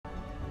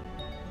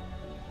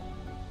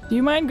Do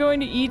you mind going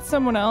to eat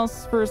someone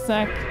else for a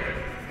sec?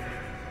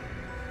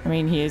 I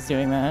mean, he is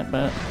doing that,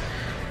 but...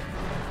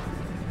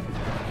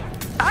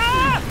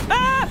 Ah!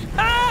 Ah!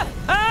 Ah!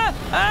 Ah!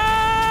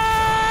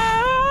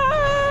 Ah!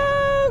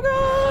 Oh,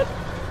 God!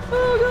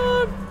 Oh,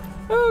 God!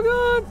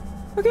 Oh, God!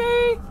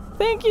 Okay,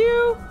 thank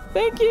you!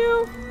 Thank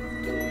you!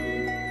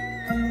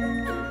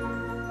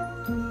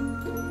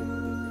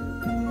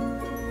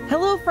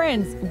 Hello,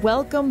 friends!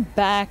 Welcome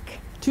back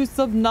to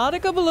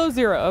Subnautica Below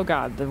Zero. Oh,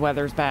 God, the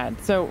weather's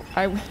bad. So,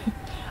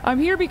 I'm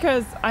here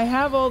because I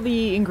have all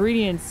the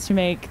ingredients to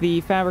make the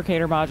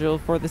fabricator module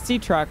for the sea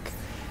truck.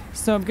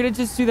 So I'm gonna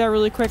just do that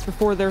really quick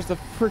before there's a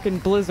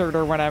freaking blizzard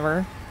or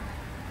whatever.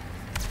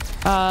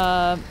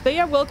 But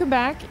yeah, welcome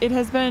back. It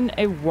has been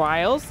a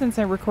while since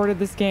I recorded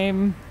this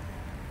game.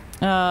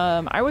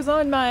 I was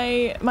on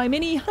my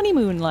mini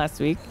honeymoon last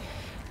week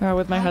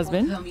with my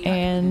husband,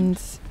 and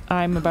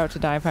I'm about to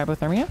die of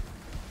hypothermia.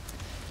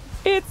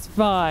 It's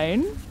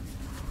fine.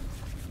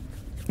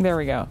 There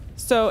we go.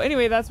 So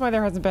anyway, that's why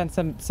there hasn't been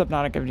some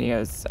Subnautica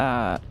videos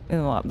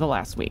in the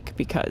last week,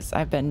 because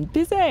I've been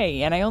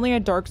busy and I only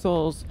had Dark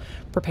Souls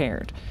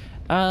prepared.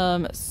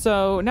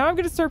 So now I'm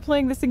going to start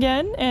playing this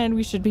again, and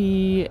we should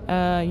be,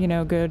 you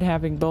know, good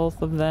having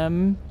both of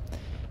them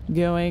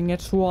going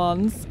at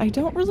once. I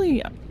don't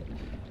really...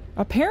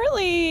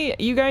 Apparently,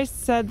 you guys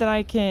said that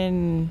I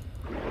can,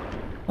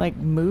 like,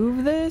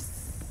 move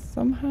this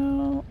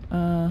somehow.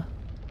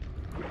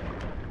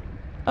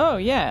 Oh,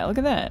 yeah, look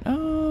at that.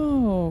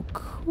 Oh,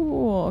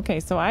 cool. Okay,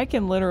 so I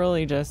can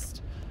literally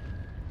just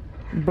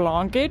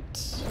blonk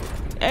it.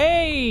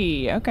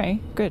 Hey! Okay,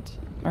 good.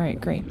 All right,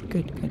 great.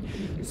 Good,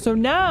 good. So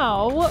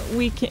now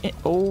we can...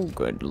 Oh,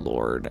 good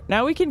Lord.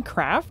 Now we can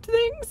craft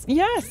things?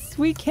 Yes,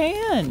 we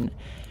can.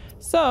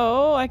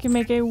 So I can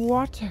make a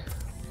water,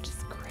 which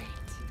is great.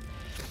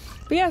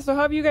 But yeah, so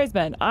how have you guys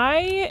been?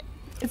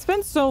 It's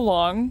been so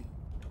long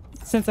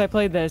since I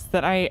played this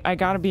that I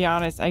gotta be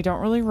honest, I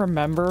don't really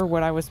remember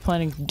what I was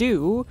planning to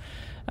do.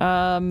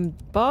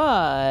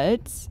 But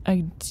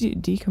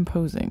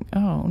decomposing.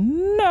 Oh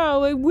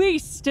no, I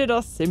wasted a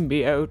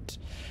symbiote.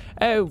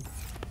 Oh,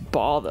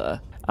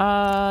 bother.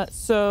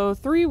 So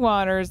 3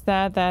 waters,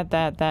 that,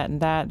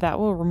 and that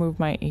will remove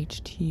my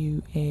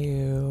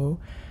H2O.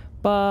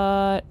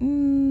 But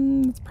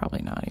it's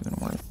probably not even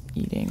worth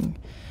eating.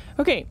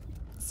 Okay,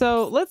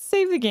 so let's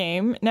save the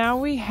game. Now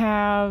we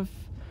have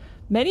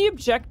many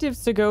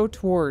objectives to go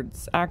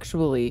towards,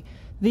 actually.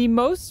 The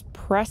most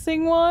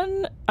pressing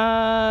one,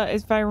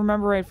 if I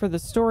remember right for the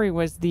story,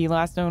 was the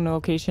last known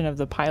location of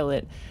the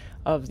pilot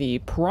of the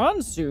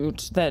prawn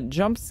suit that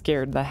jump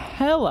scared the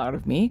hell out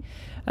of me.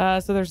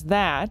 So there's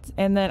that.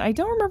 And then I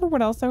don't remember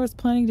what else I was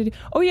planning to do.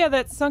 Oh yeah,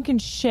 that sunken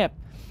ship.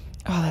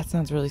 Oh, that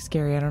sounds really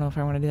scary. I don't know if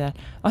I want to do that.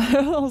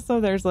 Also,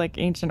 there's like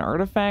ancient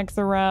artifacts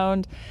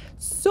around.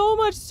 So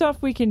much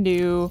stuff we can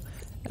do.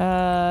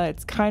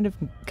 It's kind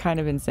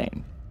of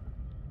insane.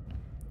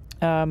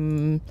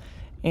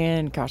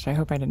 And gosh, I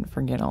hope I didn't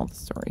forget all the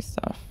story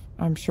stuff.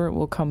 I'm sure it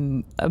will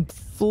come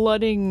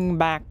flooding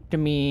back to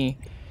me.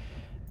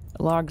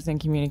 Logs and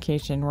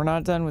communication. We're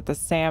not done with the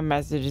Sam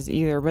messages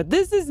either, but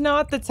this is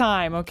not the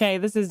time, okay?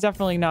 This is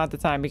definitely not the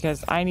time,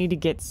 because I need to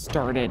get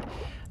started.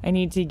 I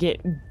need to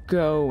get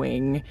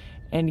going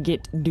and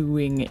get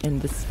doing in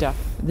the stuff.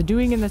 The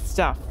doing and the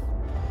stuff.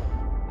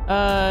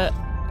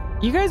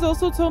 You guys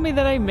also told me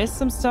that I missed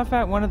some stuff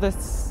at one of the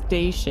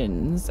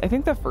stations. I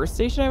think the first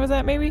station I was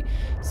at, maybe?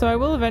 So I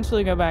will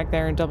eventually go back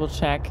there and double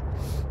check.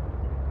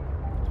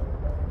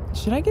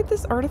 Should I get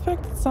this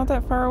artifact that's not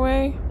that far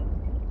away?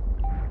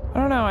 I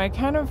don't know. I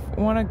kind of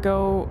want to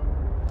go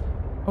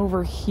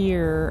over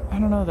here. I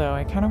don't know, though.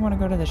 I kind of want to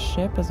go to the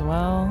ship as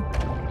well.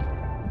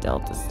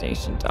 Delta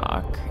Station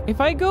dock. If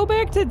I go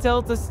back to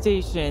Delta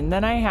Station,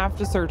 then I have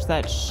to search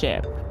that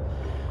ship.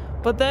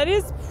 But that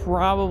is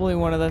probably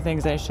one of the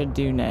things I should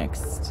do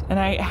next. And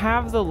I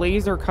have the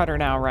laser cutter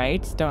now,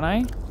 right? Don't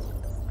I?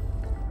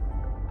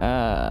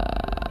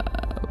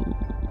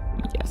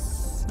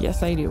 Yes.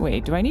 Yes, I do.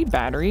 Wait, do I need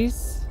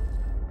batteries?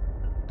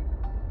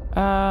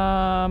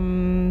 How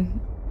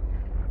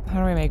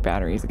do I make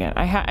batteries again?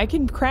 I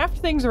can craft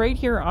things right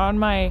here on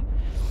my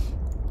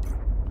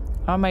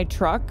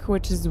truck,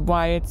 which is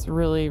why it's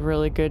really,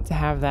 really good to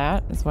have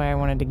that. That's why I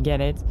wanted to get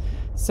it.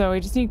 So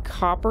I just need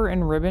copper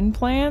and ribbon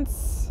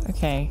plants.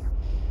 Okay.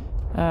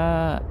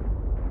 I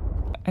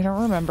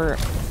don't remember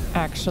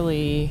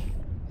actually.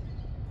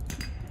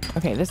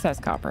 Okay, this has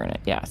copper in it.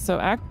 Yeah. So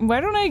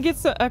why don't I get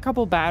a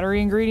couple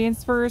battery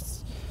ingredients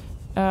first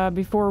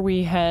before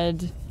we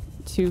head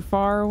too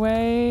far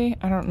away?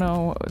 I don't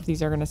know if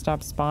these are going to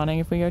stop spawning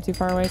if we go too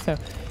far away. So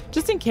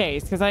just in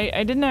case, because I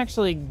didn't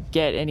actually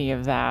get any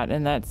of that,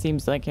 and that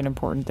seems like an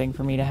important thing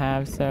for me to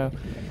have. So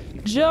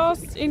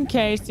just in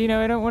case, you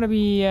know, I don't want to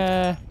be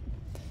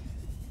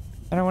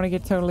I don't want to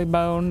get totally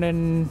boned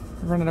and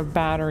run out of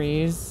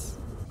batteries.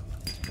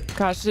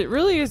 Gosh, it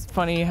really is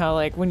funny how,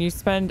 like, when you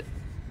spend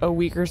a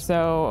week or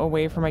so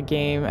away from a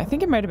game, I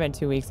think it might have been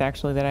 2 weeks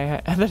actually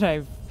that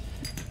I've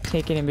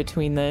taken in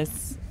between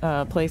this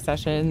play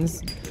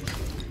sessions.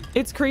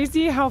 It's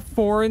crazy how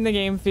foreign the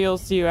game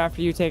feels to you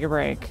after you take a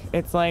break.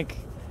 It's like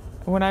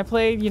when I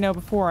played, you know,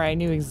 before, I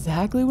knew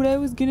exactly what I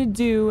was gonna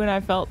do and I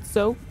felt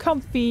so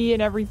comfy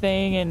and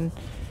everything, and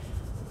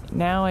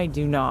now I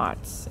do not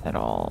at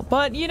all.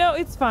 But, you know,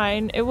 it's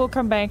fine. It will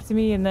come back to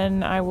me and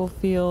then I will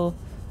feel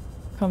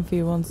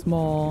comfy once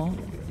more.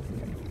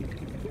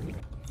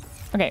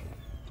 Okay.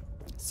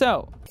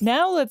 So,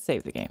 now let's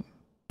save the game.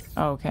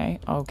 Okay,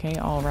 okay,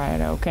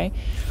 alright, okay.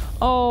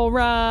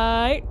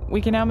 Alright.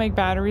 We can now make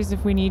batteries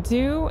if we need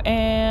to,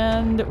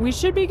 and we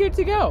should be good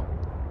to go.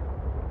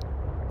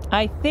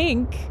 I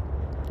think...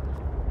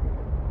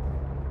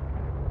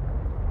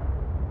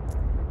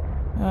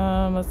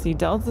 let's see.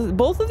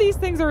 Both of these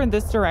things are in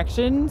this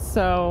direction,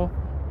 so...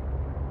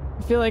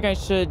 I feel like I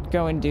should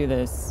go and do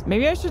this.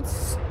 Maybe I should...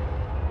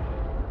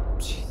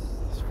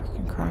 Jesus,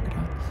 freaking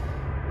crocodile.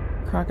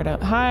 Crocodile.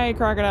 Hi,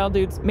 crocodile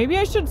dudes. Maybe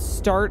I should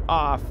start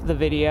off the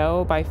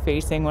video by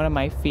facing one of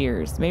my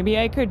fears. Maybe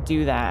I could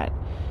do that.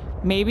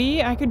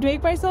 Maybe I could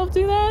make myself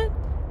do that?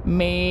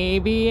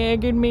 Maybe I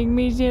could make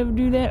myself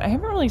do that. I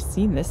haven't really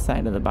seen this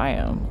side of the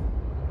biome.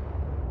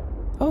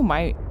 Oh,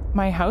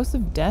 my house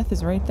of death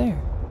is right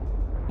there.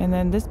 And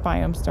then this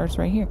biome starts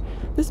right here.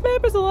 This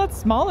map is a lot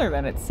smaller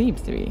than it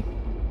seems to be.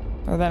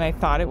 Or than I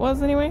thought it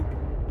was anyway.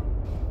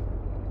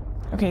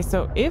 Okay,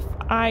 so if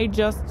I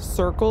just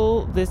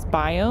circle this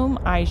biome,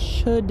 I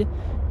should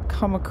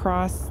come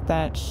across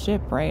that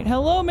ship, right?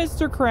 Hello,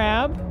 Mr.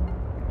 Crab.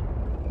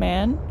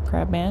 Man.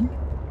 Crab man.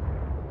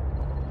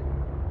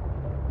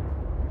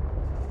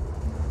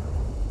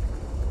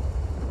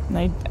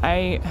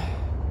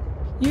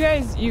 You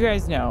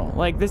guys know,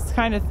 like, this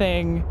kind of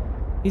thing,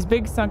 these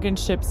big sunken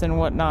ships and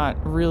whatnot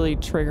really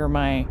trigger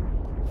my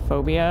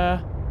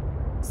phobia.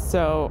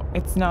 So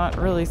it's not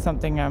really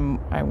something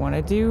I want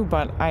to do,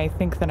 but I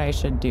think that I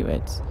should do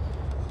it.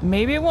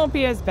 Maybe it won't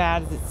be as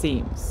bad as it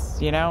seems,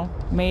 you know?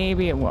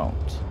 Maybe it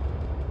won't.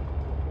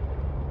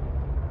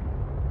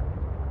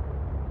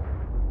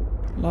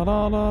 La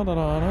da da da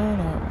da da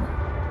da.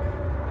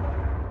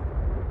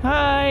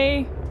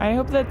 Hi! I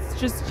hope that's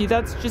just you.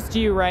 That's just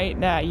you, right?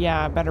 Nah,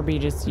 yeah, it better be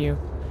just you.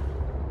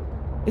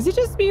 Is it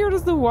just me, or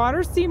does the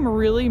water seem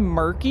really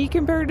murky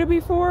compared to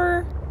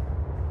before?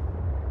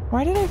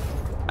 Why did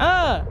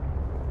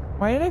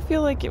I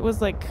feel like it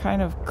was like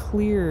kind of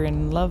clear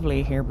and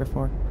lovely here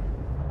before?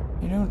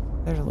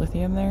 There's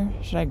lithium there.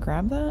 Should I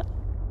grab that?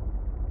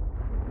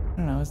 I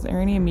don't know. Is there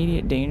any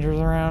immediate dangers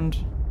around?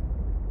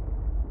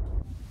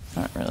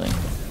 Not really.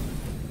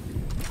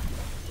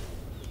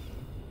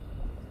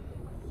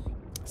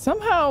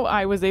 Somehow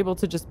I was able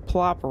to just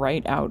plop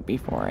right out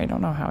before. I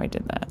don't know how I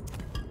did that.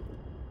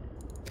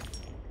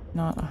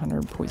 Not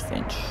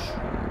 100% sure.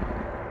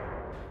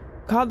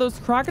 God, those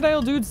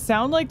crocodile dudes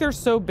sound like they're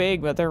so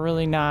big, but they're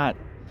really not.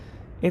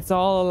 It's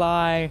all a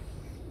lie.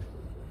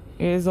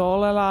 It is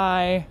all a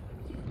lie.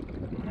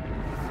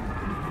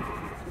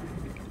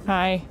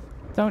 Hi.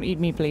 Don't eat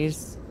me,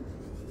 please.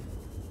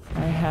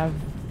 I have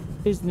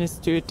business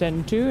to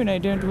attend to, and I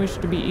don't wish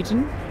to be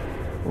eaten.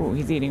 Oh,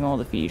 he's eating all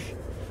the fish.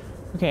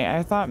 Okay,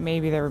 I thought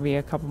maybe there would be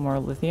a couple more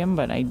lithium,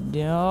 but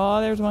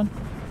oh, there's one.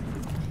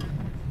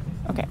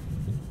 Okay.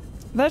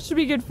 That should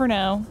be good for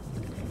now.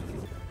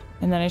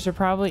 And then I should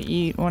probably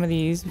eat one of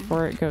these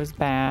before it goes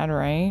bad,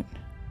 right?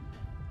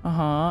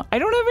 Uh-huh. I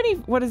don't have any...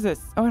 What is this?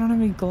 Oh, I don't have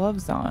any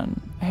gloves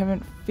on. I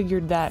haven't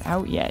figured that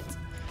out yet.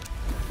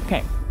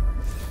 Okay.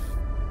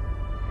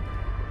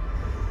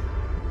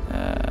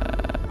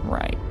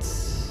 Right.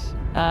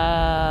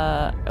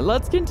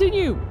 Let's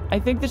continue. I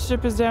think the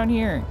ship is down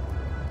here.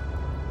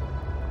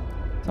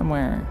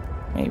 Somewhere.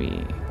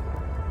 Maybe.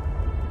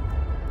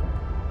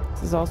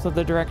 This is also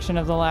the direction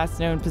of the last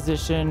known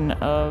position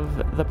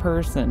of the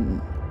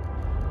person.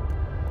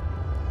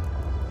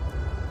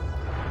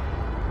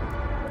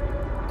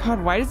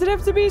 God, why does it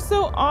have to be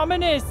so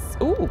ominous?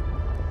 Ooh.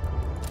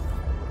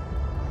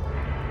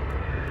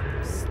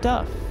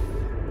 Stuff.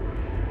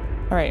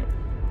 All right.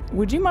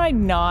 Would you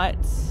mind not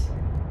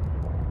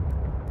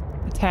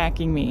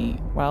attacking me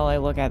while I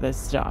look at this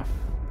stuff?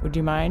 Would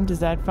you mind? Is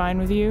that fine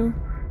with you?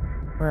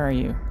 Where are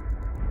you?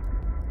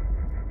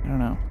 I don't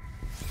know.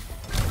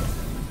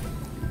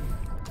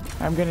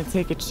 I'm gonna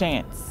take a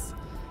chance.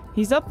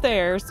 He's up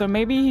there, so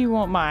maybe he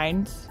won't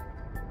mind.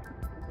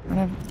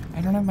 I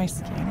don't have my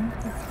scanner.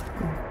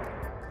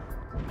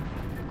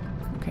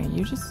 Okay,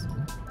 you just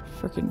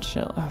freaking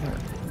chill. Oh,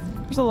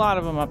 there's a lot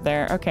of them up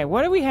there. Okay,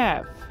 what do we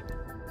have?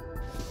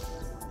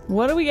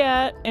 What do we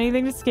got?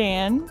 Anything to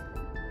scan?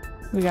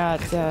 We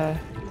got,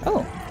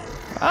 oh.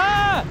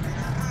 Ah!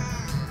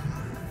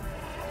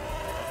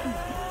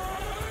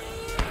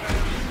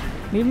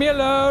 Leave me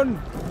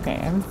alone. Okay,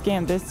 I haven't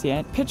scanned this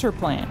yet. Pitcher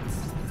plants.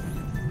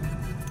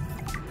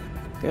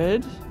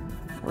 Good.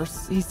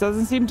 He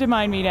doesn't seem to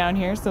mind me down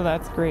here, so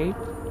that's great.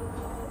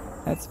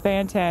 That's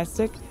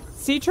fantastic.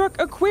 Sea truck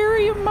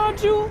aquarium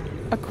module?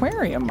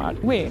 Aquarium mod?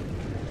 Wait.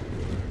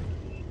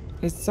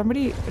 Is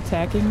somebody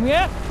attacking me?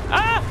 Yeah.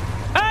 Ah!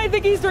 I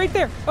think he's right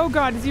there. Oh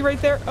God, is he right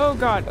there? Oh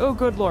God. Oh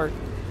good Lord.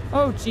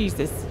 Oh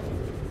Jesus.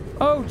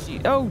 Oh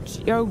gee. Oh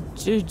gee. Oh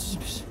gee.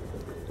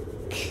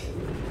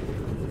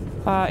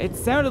 It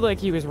sounded like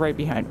he was right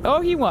behind.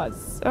 Oh, he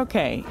was.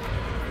 Okay.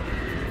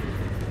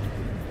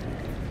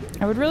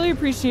 I would really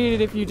appreciate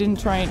it if you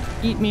didn't try and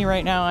eat me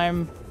right now.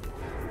 I'm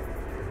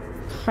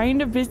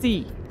kind of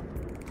busy.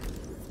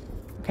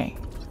 Okay.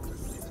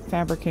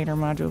 Fabricator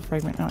module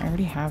fragment. Oh, I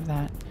already have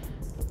that.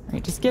 All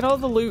right, just get all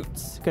the loot.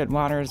 Good.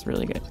 Water is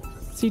really good.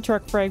 Sea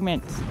truck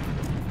fragment.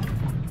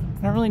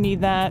 I don't really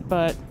need that,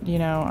 but, you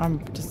know,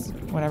 I'm just...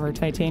 Whatever.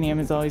 Titanium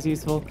is always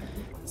useful.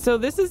 So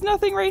this is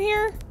nothing right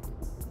here?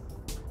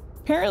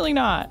 Apparently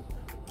not.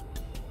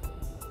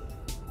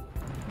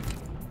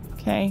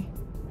 Okay.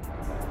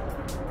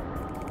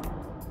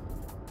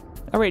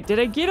 Oh wait, did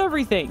I get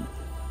everything?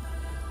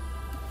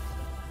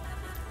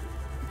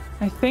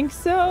 I think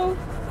so.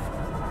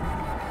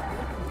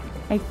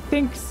 I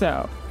think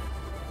so.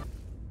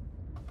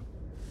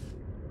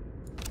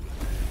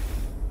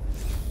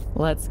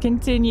 Let's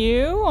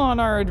continue on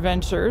our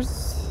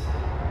adventures.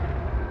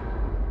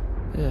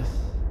 Ugh.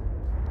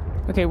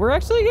 Okay, we're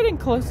actually getting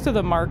close to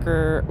the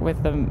marker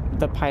with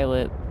the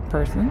pilot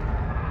person.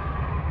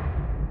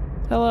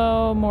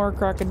 Hello, more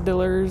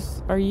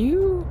crocodilers. Are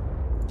you...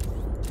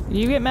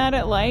 You get mad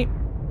at light?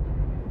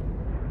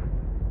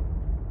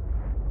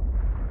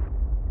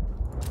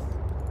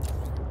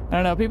 I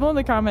don't know. People in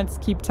the comments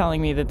keep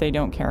telling me that they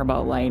don't care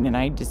about light, and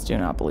I just do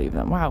not believe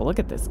them. Wow, look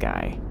at this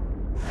guy.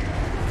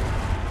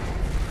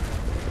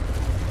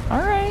 All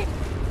right.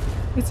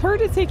 It's hard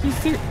to take you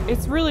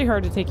it's really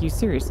hard to take you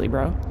seriously,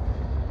 bro.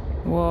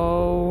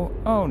 Whoa.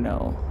 Oh,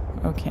 no.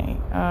 Okay.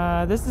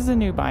 This is a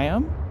new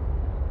biome.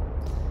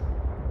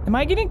 Am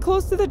I getting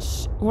close to the...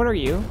 What are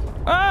you?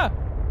 Ah!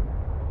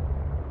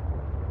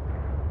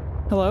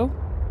 Hello?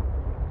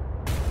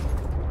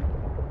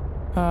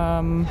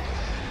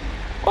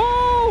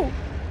 Oh!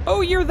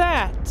 Oh, you're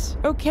that!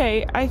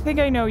 Okay, I think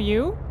I know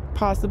you.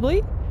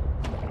 Possibly.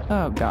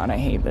 Oh, God, I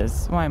hate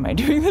this. Why am I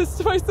doing this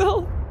to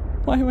myself?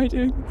 Why am I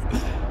doing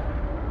this?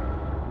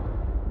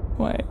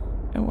 Why?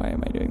 And why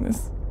am I doing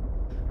this?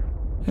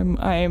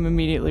 I am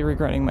immediately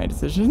regretting my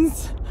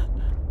decisions.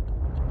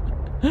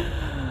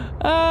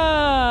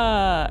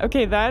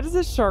 Okay, that is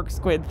a shark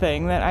squid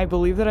thing that I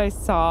believe that I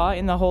saw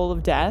in the Hole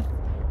of Death.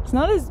 It's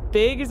not as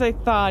big as I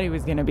thought he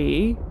was gonna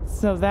be,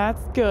 so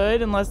that's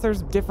good, unless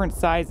there's different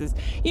sizes.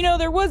 You know,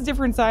 there was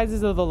different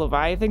sizes of the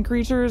Leviathan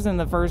creatures in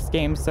the first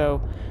game,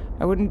 so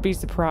I wouldn't be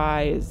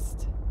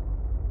surprised.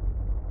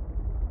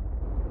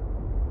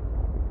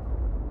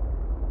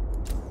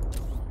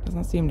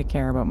 Doesn't seem to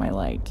care about my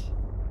light.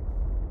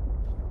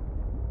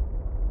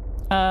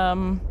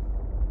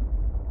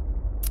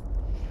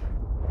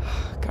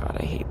 God,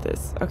 I hate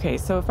this. Okay,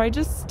 so if I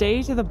just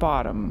stay to the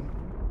bottom,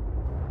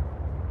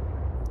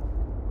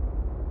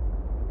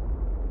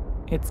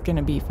 it's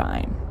gonna be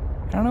fine.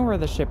 I don't know where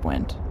the ship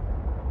went.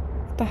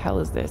 What the hell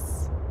is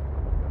this?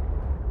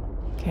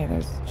 Okay,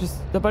 there's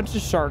just a bunch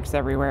of sharks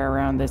everywhere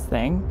around this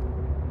thing.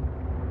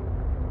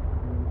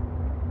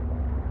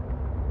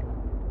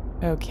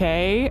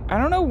 Okay, I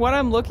don't know what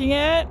I'm looking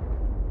at.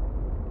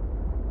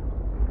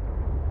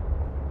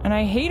 And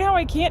I hate how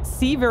I can't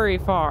see very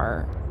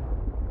far.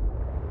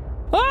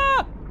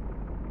 Ah!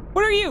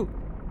 What are you?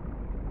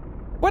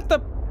 What the?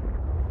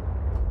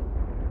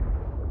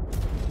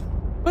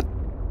 What?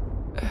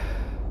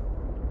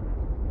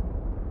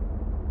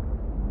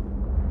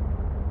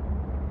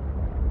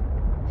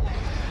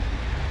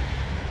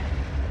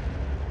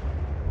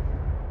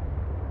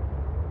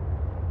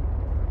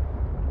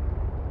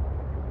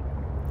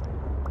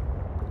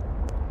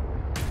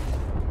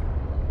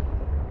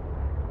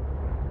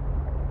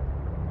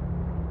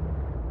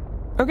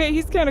 Okay,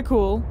 he's kind of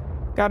cool.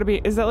 Gotta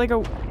be. Is that like a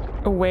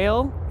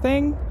whale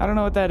thing? I don't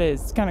know what that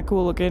is. It's kind of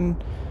cool looking.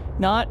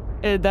 Not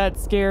that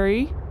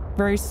scary.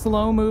 Very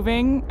slow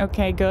moving.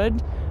 Okay,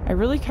 good. I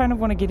really kind of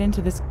want to get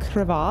into this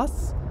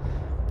crevasse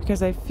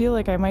because I feel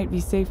like I might be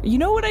safe. You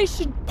know what I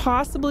should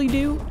possibly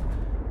do?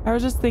 I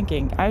was just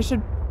thinking. I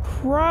should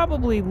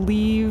probably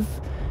leave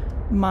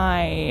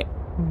my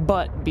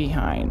butt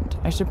behind.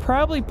 I should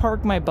probably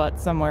park my butt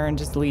somewhere and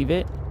just leave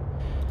it.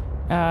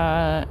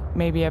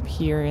 Maybe up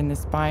here in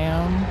this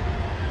biome.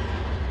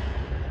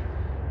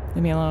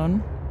 Leave me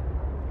alone.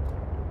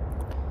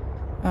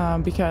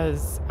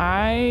 Because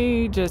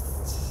I'm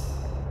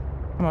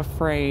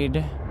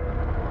afraid.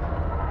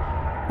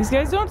 These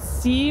guys don't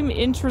seem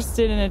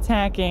interested in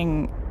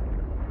attacking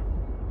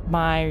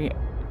my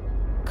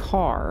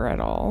car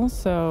at all.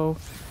 So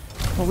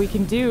what we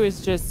can do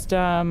is just,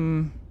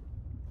 detach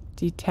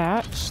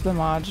the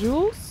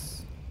modules.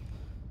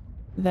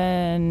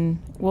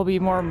 Then we'll be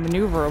more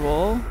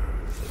maneuverable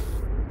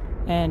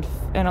and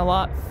a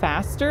lot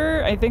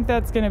faster. I think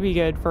that's going to be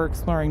good for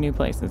exploring new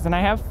places. And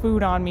I have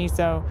food on me,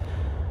 so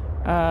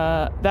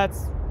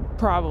that's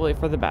probably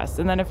for the best.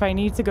 And then if I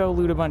need to go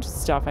loot a bunch of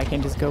stuff, I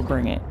can just go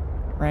bring it,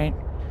 right?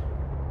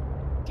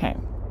 Okay.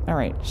 All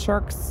right.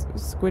 Sharks,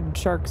 squid,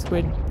 shark,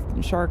 squid,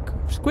 shark,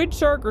 squid,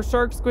 shark, or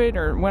shark, squid,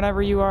 or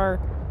whatever you are.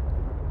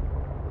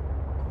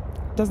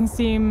 Doesn't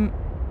seem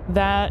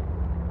that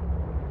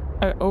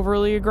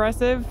overly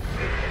aggressive.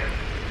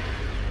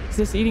 Is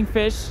this eating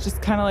fish?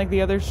 Just kind of like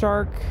the other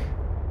shark?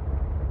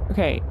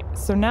 Okay,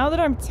 so now that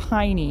I'm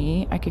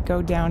tiny, I could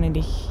go down into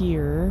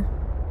here.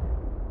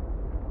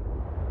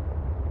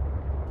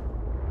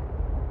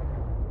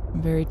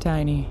 I'm very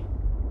tiny.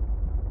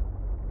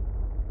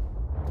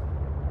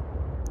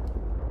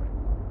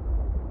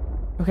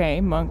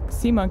 Okay,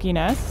 sea monkey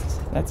nest.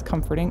 That's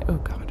comforting. Oh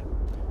god.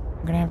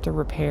 I'm gonna have to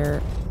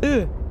repair.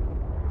 Ugh.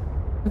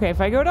 Okay,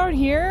 if I go down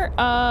here,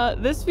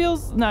 this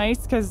feels nice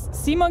because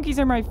sea monkeys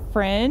are my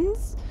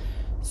friends.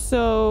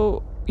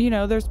 So, you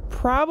know, there's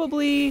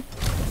probably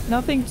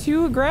nothing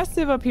too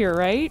aggressive up here,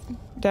 right?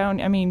 Down,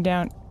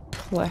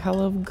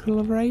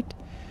 right?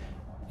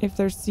 If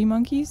there's sea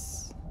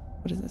monkeys.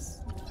 What is this?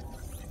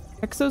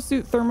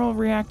 Exosuit thermal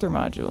reactor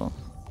module.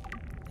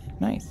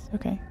 Nice,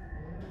 okay.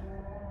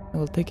 I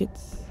will take it.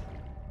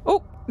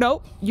 Oh,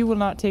 no, you will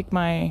not take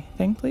my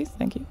thing, please.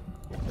 Thank you.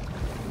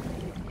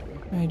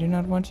 I do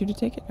not want you to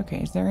take it.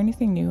 Okay, is there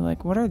anything new?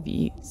 Like, what are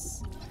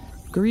these?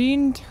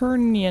 Green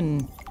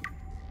Turnian.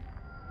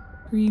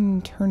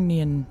 Green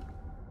Turnian.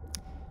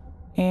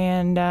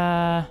 And,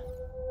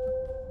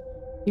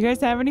 you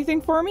guys have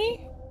anything for me?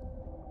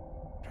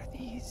 What are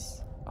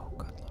these? Oh,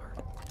 good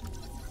lord.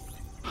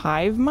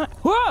 Hive mind.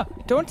 Whoa!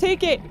 Don't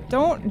take it!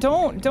 Don't.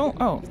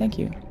 Oh, thank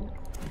you.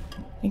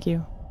 Thank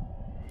you.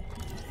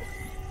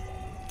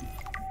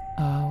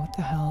 What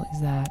the hell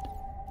is that?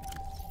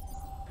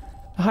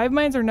 The hive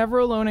minds are never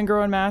alone and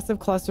grow in massive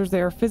clusters.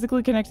 They are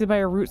physically connected by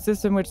a root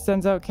system which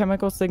sends out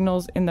chemical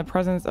signals in the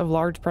presence of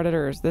large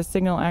predators. This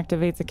signal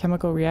activates a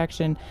chemical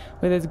reaction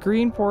with its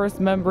green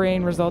porous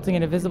membrane, resulting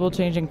in a visible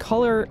change in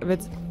color of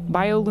its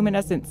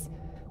bioluminescence.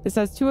 This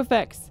has two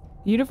effects.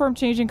 The uniform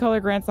change in color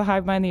grants the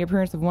hive mind the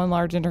appearance of one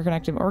large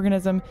interconnected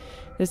organism.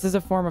 This is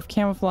a form of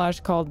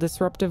camouflage called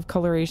disruptive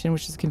coloration,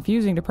 which is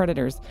confusing to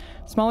predators.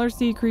 Smaller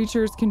sea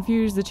creatures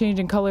confuse the change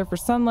in color for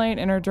sunlight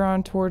and are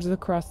drawn towards the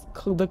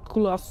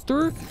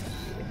cluster.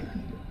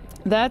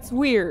 That's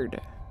weird.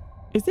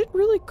 Is it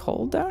really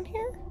cold down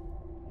here?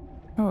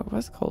 Oh, it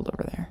was cold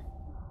over there.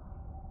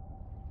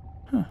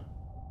 Huh.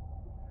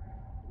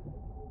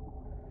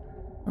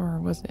 Or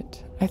was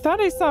it? I thought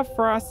I saw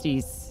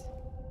frosties.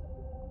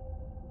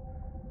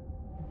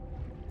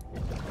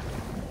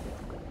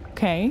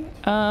 Okay,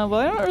 well,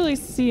 I don't really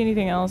see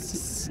anything else to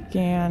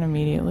scan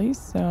immediately,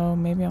 so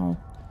maybe I'll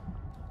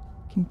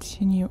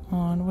continue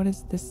on. What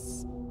is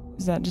this?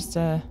 Is that just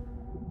a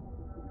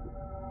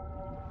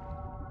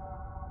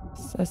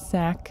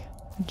sack?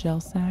 A gel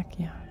sack?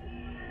 Yeah.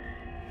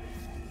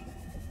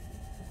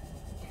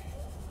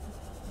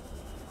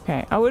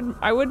 Okay, I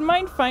wouldn't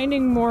mind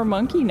finding more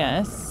monkey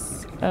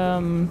nests.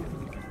 Here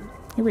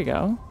we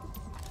go.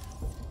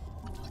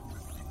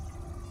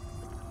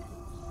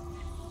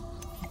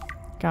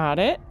 Got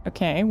it.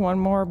 Okay, one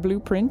more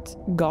blueprint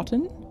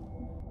gotten.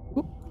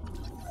 Oop.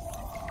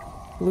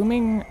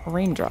 Blooming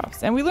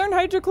raindrops. And we learned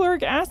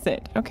hydrochloric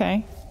acid.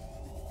 Okay.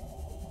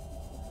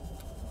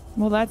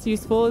 Well, that's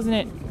useful, isn't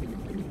it?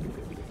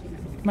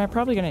 I'm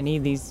probably gonna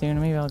need these soon.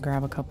 Maybe I'll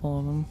grab a couple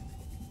of them.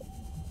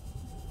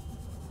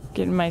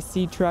 Get in my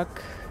sea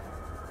truck.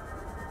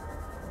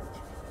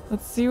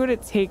 Let's see what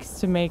it takes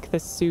to make the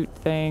suit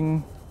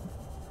thing.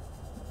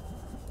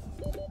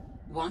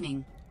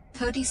 Warning.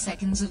 30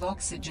 seconds of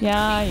oxygen.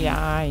 Yeah.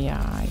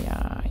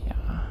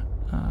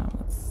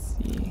 Let's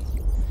see.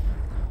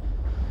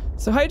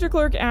 So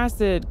hydrochloric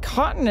acid,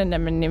 cotton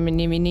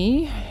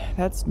anemone.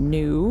 That's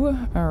new.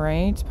 All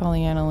right,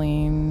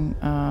 polyaniline.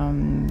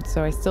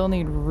 So I still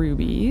need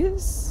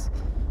rubies,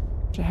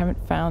 which I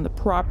haven't found the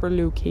proper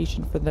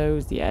location for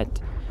those yet.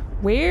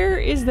 Where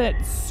is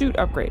that suit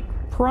upgrade?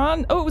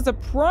 Prawn. Oh, it was a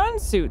prawn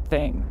suit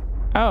thing.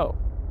 Oh,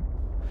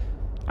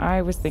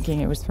 I was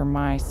thinking it was for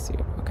my suit.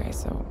 Okay,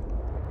 so.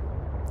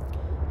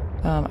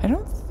 I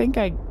don't think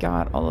I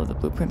got all of the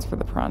blueprints for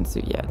the prawn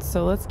suit yet,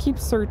 so let's keep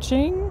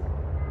searching.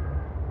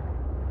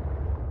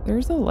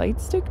 There's a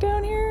light stick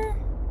down here.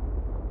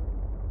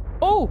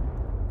 Oh,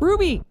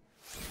 ruby!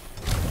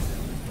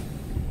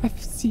 I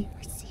see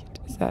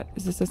it.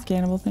 Is this a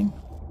scannable thing?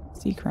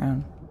 Sea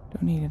crown.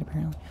 Don't need it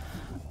apparently.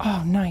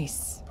 Oh,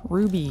 nice.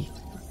 Ruby.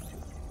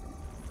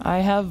 I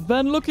have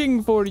been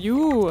looking for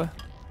you.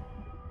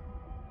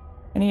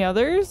 Any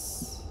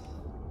others?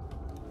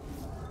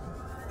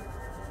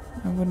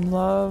 I would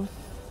love...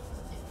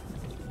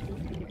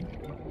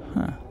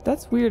 Huh.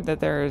 That's weird that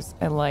there's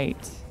a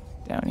light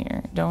down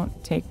here. Don't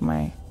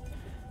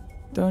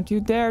you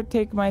dare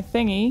take my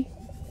thingy.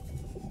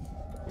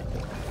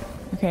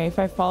 Okay, if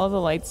I follow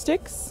the light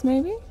sticks,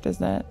 maybe? Does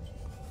that...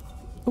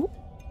 Oh.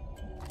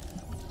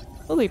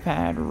 Lily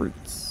pad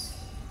roots.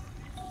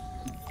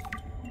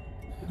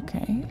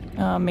 Okay.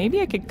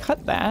 Maybe I could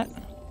cut that.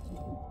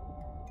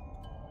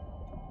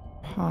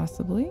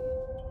 Possibly.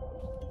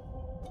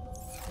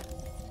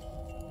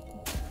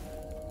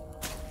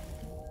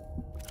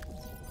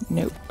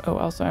 Nope. Oh,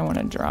 also I want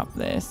to drop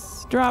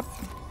this. Drop.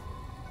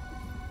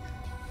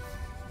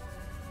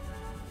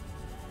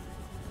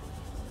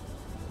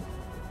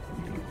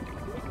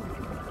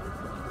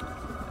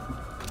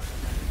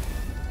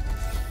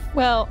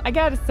 Well, I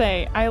gotta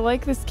say, I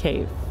like this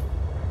cave.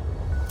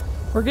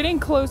 We're getting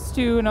close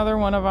to another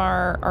one of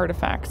our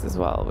artifacts as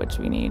well, which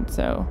we need.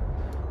 So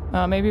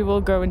maybe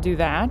we'll go and do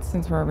that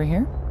since we're over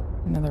here.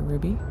 Another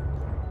ruby.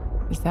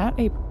 Is that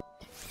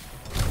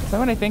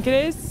what I think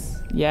it is?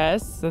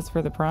 Yes, that's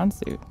for the prawn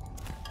suit.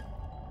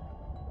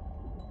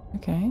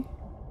 Okay.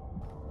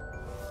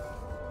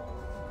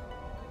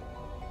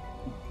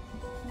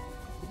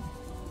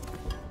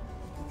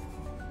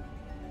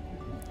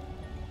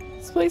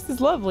 This place is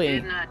lovely.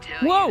 Didn't I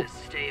tell you to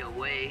stay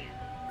away?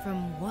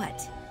 From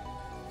what?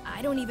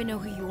 I don't even know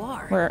who you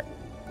are. Where?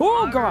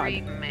 Oh, God.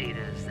 Marguerite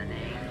Maida's the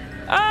name.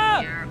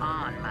 Ah! You're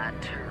on my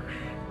turf.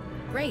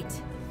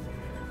 Great.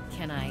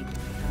 Can I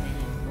come in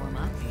and warm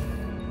up?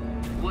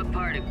 What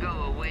part of go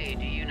away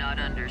do you not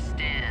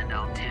understand,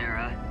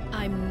 Altera?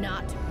 I'm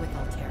not with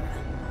Altera.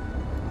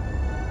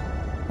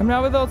 I'm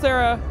not with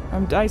Altera.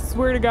 I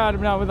swear to God,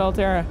 I'm not with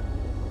Altera.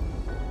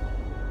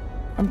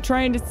 I'm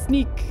trying to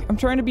sneak. I'm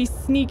trying to be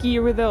sneaky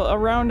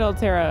around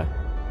Altera.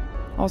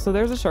 Also,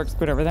 there's a shark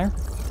squid over there.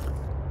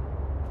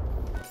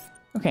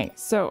 Okay,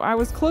 so I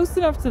was close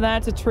enough to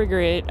that to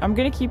trigger it. I'm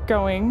gonna keep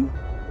going.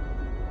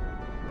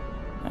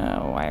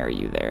 Oh, why are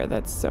you there?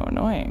 That's so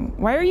annoying.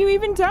 Why are you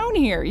even down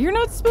here? You're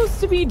not supposed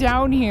to be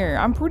down here.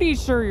 I'm pretty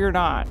sure you're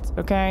not,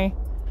 okay?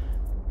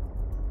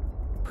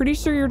 Pretty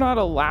sure you're not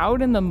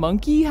allowed in the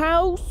monkey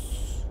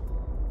house?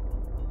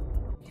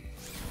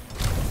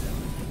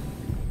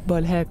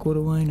 But heck, what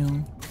do I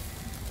know?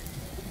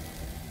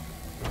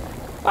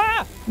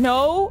 Ah!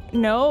 No,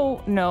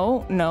 no,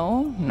 no,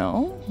 no,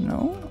 no,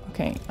 no.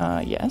 Okay,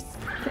 yes.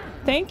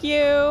 Thank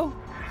you.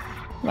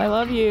 I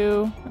love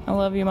you. I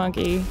love you,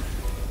 monkey.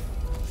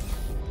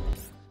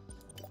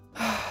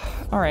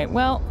 All right,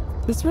 well,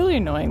 it's really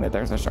annoying that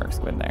there's a shark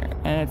squid there.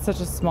 And it's such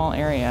a small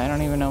area. I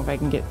don't even know if I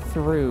can get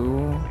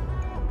through.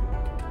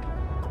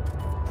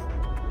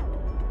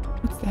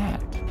 What's that?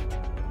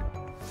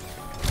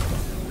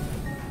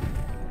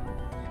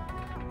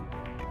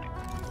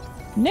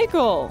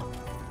 Nickel!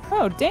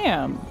 Oh,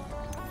 damn.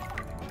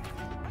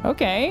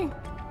 Okay.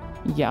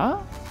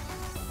 Yeah.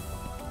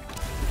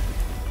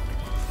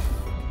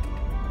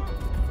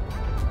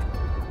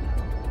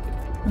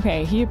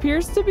 Okay, he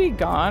appears to be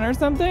gone or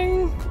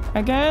something,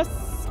 I guess.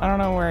 I don't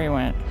know where he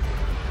went.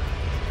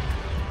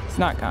 He's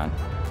not gone.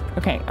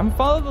 Okay, I'm gonna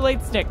follow the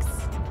light sticks.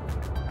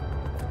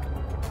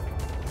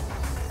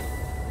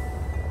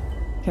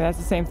 Okay, that's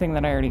the same thing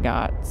that I already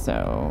got,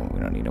 so we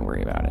don't need to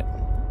worry about it.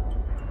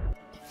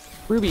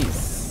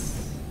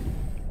 Rubies.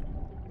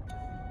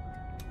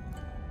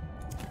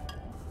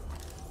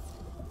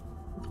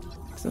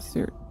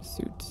 Exosuit.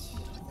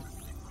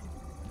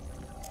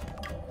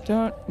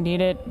 Don't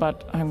need it,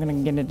 but I'm gonna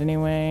get it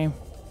anyway.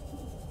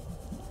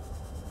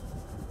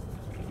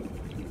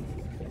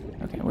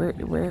 Okay, wait,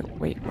 where?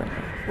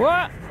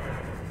 What?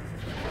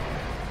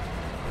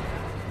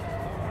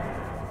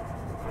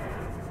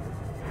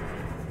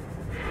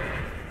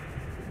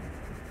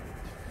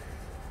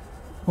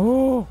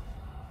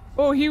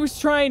 Oh, he was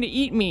trying to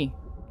eat me.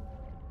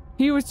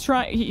 He was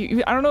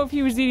trying, I don't know if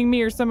he was eating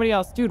me or somebody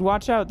else. Dude,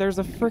 watch out, there's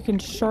a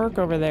freaking shark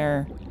over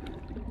there.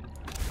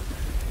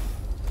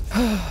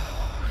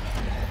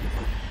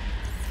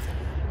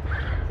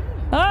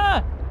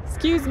 Ah!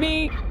 Excuse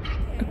me.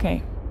 Okay.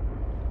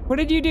 What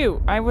did you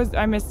do? I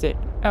missed it.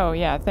 Oh,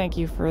 yeah, thank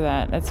you for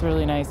that. That's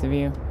really nice of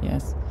you.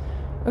 Yes.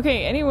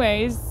 Okay,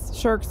 anyways,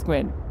 shark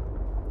squid.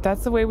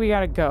 That's the way we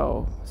gotta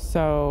go.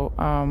 So,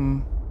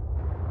 I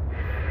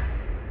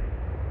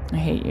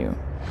hate you.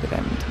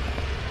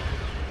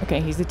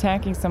 Okay, he's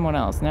attacking someone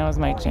else. Now is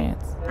my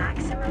chance.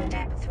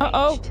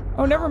 Uh-oh.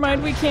 Oh, never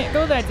mind. We can't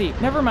go that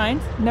deep. Never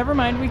mind. Never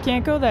mind. We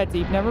can't go that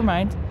deep. Never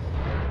mind.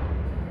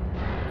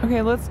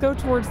 Okay, let's go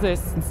towards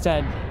this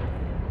instead.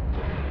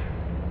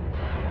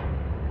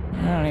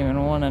 I don't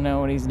even want to know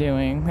what he's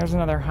doing. There's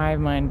another hive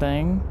mind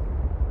thing.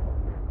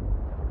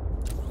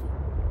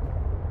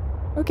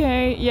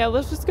 Okay, yeah,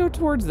 let's just go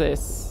towards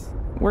this.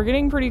 We're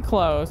getting pretty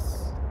close.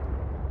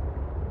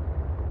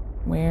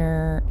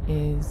 Where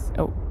is...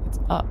 Oh, it's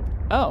up.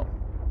 Oh.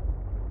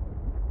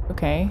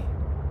 Okay.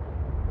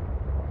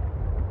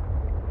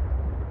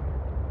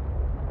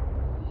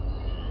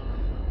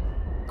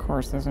 Of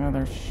course, there's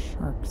another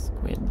shark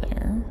squid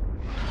there.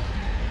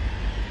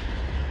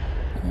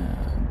 Oh,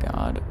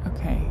 God.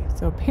 Okay.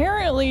 So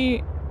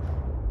apparently,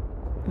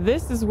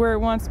 this is where it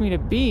wants me to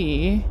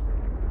be.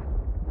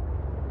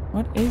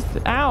 What is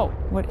the... Ow!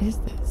 What is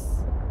this?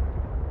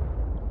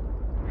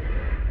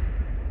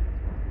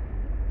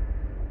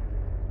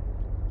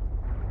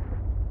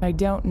 I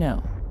don't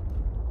know.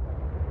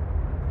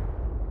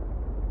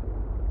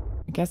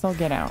 I guess I'll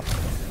get out.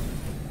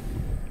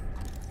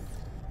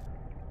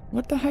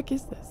 What the heck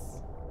is this?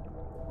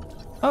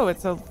 Oh,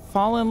 it's a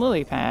fallen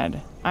lily pad.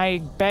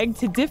 I beg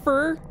to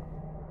differ.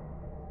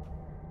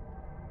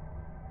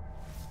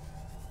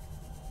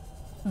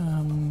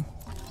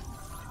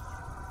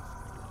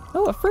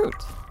 Oh, a fruit.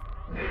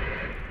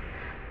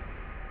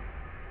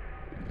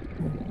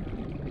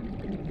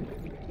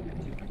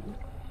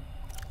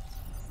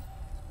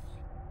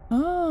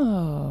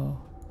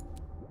 Oh.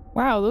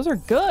 Wow, those are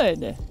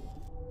good.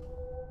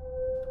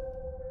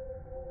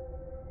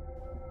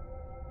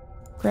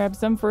 Grab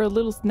some for a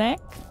little snack.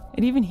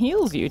 It even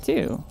heals you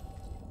too.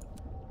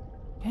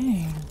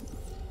 Dang.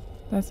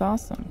 That's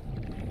awesome.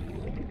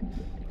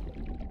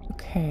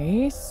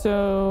 Okay,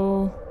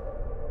 so...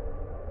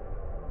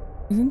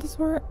 Isn't this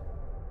where...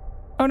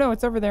 Oh no,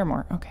 it's over there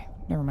more. Okay,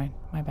 never mind.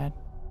 My bad.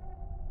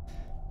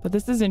 But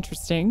this is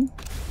interesting.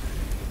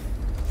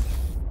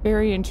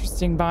 Very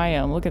interesting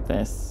biome. Look at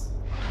this.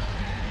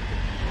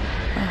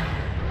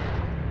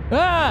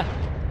 Ah!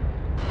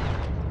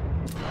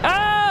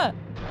 Ah!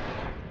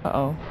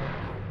 Uh-oh.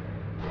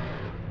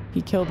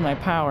 He killed my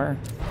power.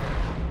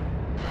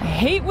 I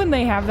hate when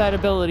they have that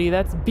ability.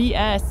 That's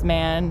BS,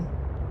 man.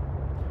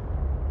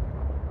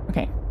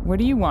 Okay, what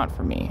do you want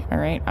from me? All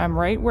right, I'm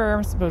right where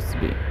I'm supposed to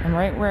be. I'm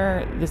right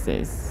where this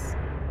is.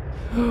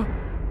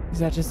 Is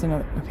that just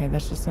another... Okay,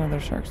 that's just another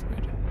shark squid.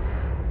 Okay.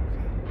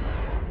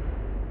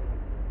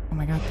 Oh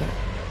my god,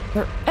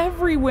 they're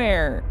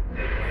everywhere.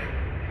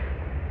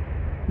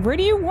 Where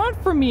do you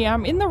want from me?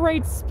 I'm in the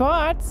right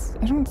spots.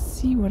 I don't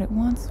see what it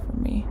wants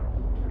from me.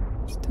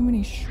 There's too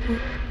many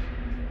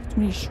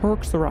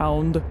sharks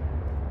around.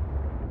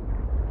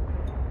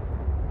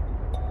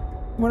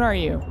 What are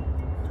you?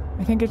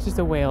 I think it's just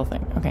a whale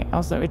thing. Okay,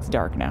 also it's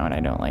dark now and I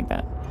don't like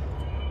that.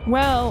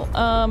 Well,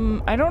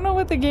 I don't know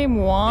what the game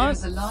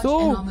wants. There is a large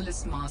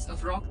anomalous mass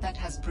of rock that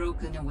has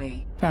broken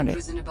away Found and it.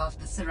 risen above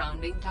the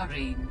surrounding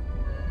terrain.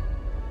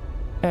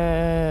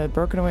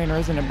 Broken away and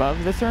risen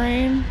above the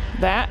terrain?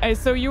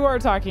 So you are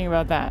talking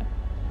about that.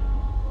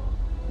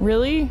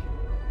 Really?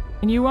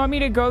 And you want me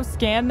to go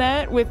scan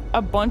that with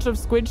a bunch of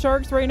squid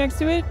sharks right next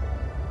to it?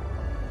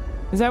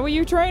 Is that what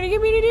you're trying to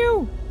get me to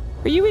do?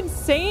 Are you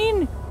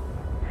insane?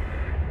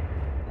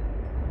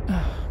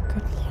 Oh,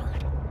 good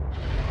lord.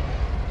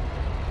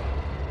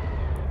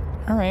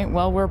 Alright,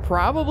 well, we're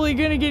probably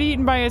gonna get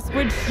eaten by a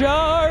squid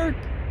shark.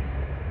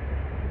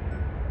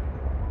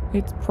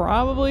 It's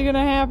probably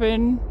gonna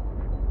happen.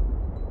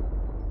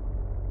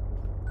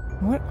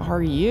 What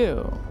are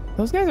you?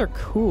 Those guys are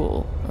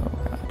cool. Oh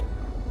god.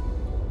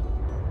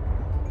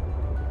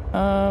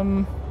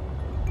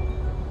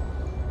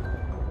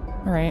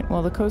 Alright,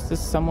 well the coast is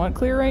somewhat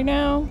clear right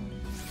now.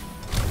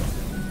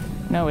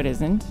 No, it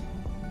isn't.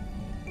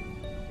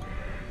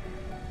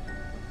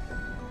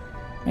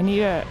 I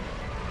need a...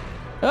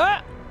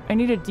 Ah! I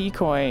need a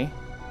decoy.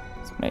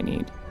 That's what I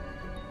need.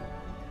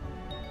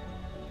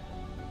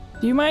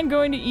 Do you mind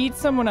going to eat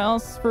someone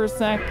else for a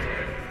sec?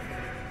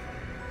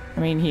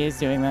 I mean, he is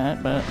doing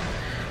that, but...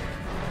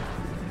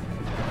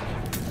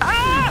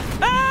 Ah!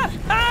 Ah!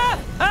 Ah!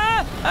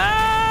 Ah!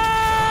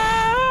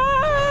 Ah!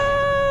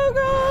 Oh,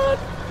 God!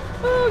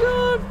 Oh,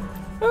 God!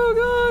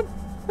 Oh, God!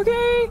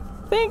 Okay!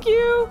 Thank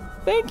you!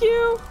 Thank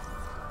you!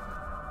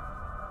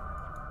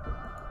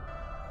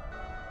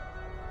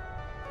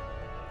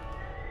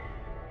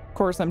 Of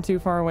course, I'm too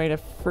far away to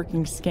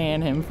freaking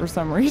scan him for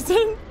some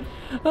reason.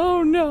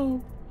 Oh,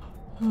 no.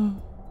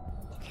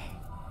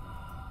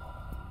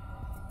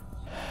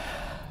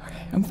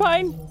 I'm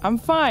fine. I'm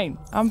fine.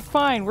 I'm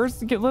fine.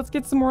 Let's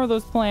get some more of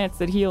those plants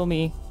that heal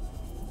me.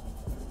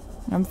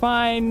 I'm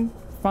fine.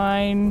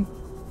 Fine.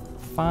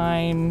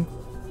 Fine.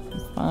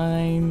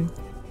 Fine.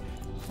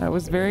 That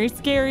was very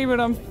scary, but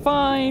I'm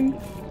fine.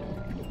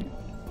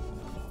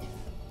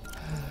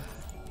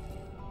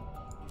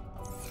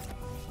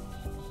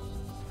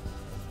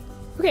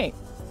 Okay.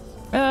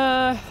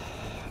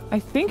 I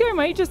think I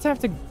might just have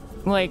to,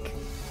 like,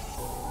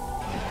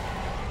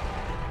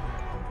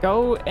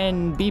 go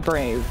and be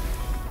brave.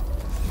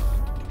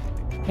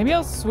 Maybe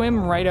I'll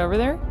swim right over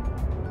there.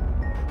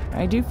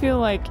 I do feel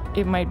like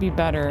it might be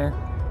better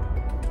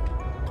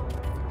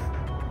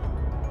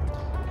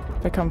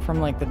if I come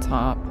from like the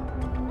top.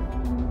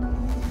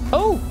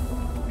 Oh!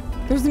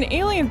 There's an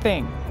alien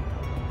thing!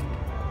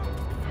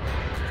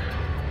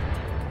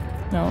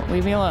 No,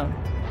 leave me alone.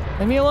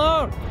 Leave me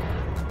alone!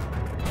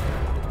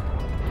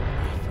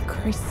 For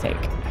Christ's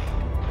sake.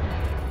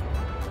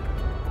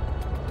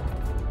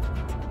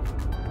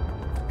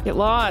 Get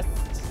lost,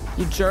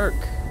 you jerk.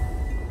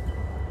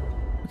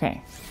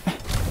 Okay.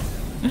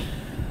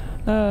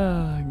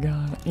 Oh,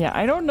 God. Yeah,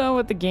 I don't know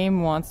what the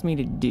game wants me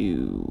to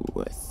do.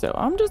 So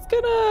I'm just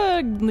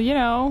gonna, you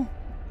know...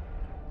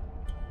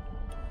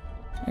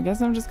 I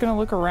guess I'm just gonna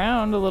look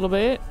around a little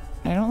bit.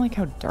 I don't like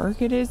how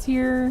dark it is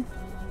here.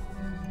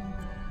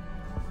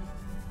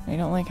 I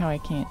don't like how I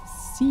can't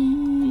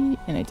see.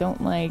 And I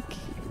don't like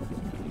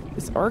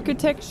this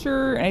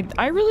architecture. And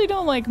I really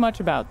don't like much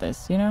about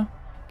this, you know?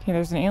 Okay,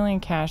 there's an alien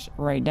cache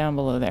right down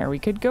below there. We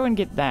could go and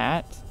get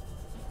that.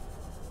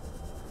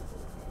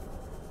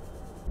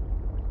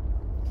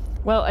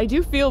 Well, I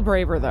do feel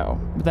braver, though,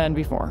 than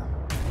before.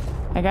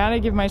 I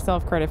gotta give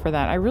myself credit for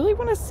that. I really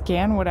want to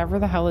scan whatever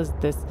the hell is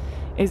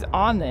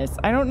on this.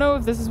 I don't know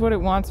if this is what it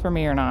wants for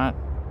me or not.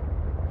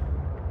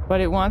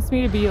 But it wants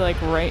me to be,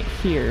 like, right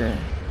here.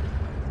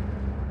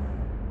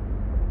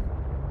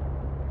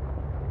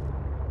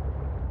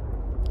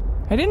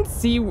 I didn't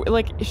see,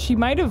 like, she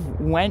might have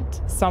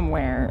went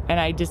somewhere and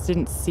I just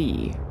didn't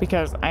see.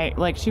 Because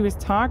she was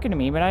talking to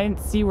me, but I didn't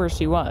see where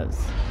she was.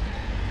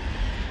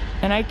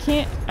 And I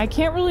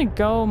can't really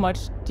go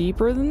much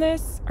deeper than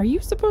this. Are you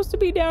supposed to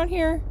be down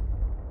here?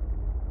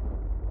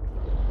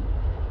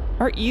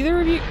 Are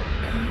either of you...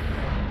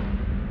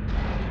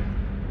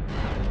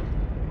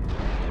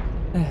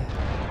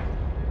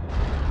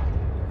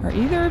 Are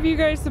either of you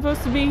guys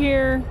supposed to be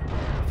here?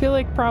 I feel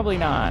like probably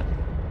not.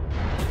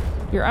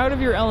 You're out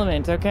of your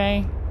element,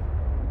 okay?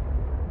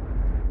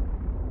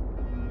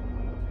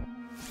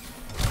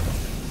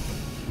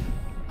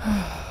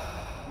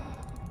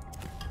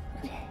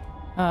 Okay.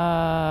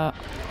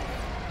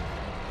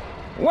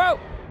 Whoa!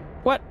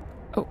 What?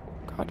 Oh,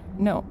 God.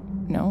 No.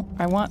 No.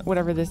 I want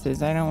whatever this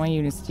is. I don't want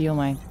you to steal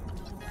my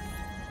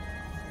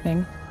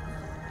thing.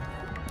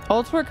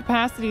 Ultra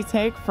capacity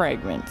tank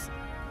fragment.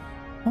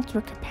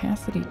 Ultra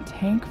capacity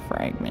tank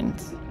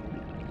fragment.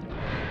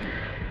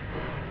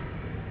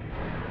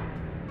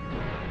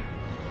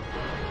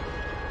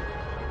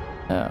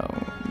 Oh,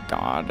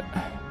 God.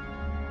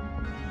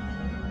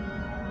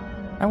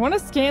 I want to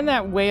scan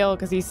that whale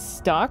because he's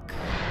stuck.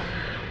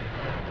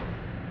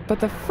 But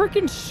the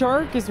freaking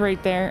shark is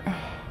right there.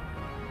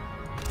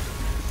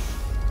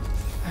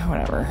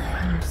 Whatever.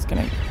 I'm just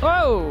gonna...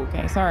 Whoa!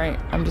 Okay, sorry.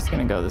 I'm just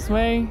gonna go this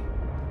way.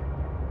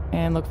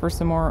 And look for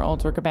some more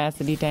ultra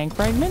capacity tank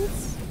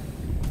fragments.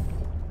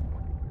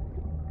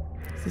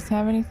 Does this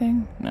have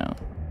anything? No.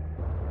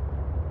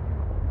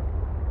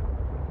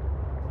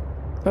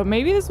 But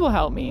maybe this will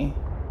help me.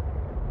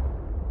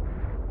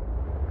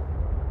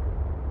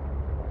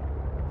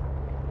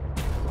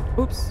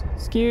 Oops.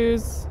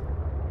 Excuse.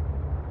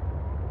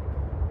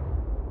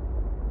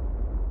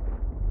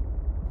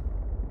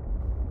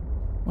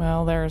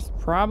 Well, there's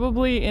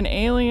probably an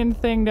alien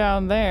thing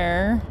down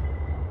there.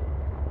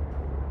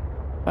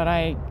 But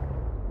I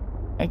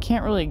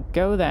can't really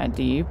go that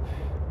deep.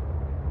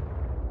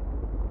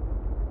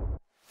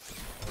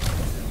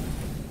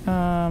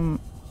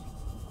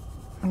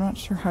 I'm not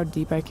sure how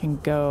deep I can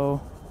go.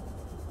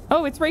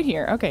 Oh, it's right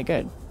here. Okay,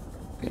 good.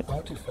 The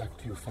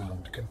artifact you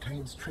found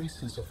contains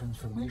traces of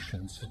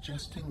information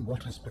suggesting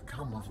what has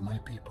become of my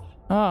people.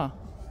 Oh.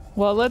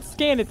 Well, let's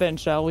scan it then,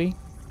 shall we?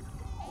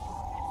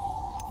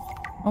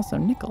 Also,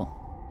 nickel.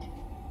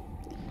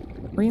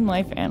 Green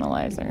life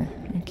analyzer.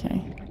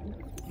 Okay.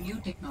 New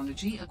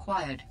technology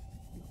acquired.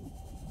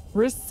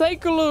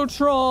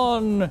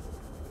 Recyclotron!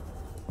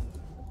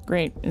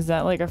 Great. Is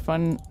that like a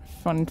fun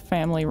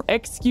family...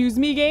 Excuse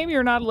me, game?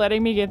 You're not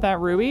letting me get that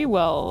ruby?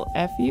 Well,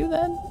 F you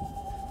then?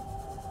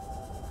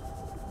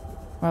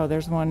 Oh,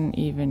 there's one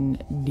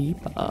even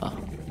deeper.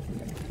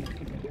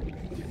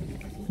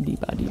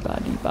 Deeper.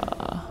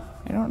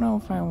 I don't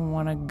know if I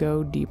want to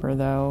go deeper,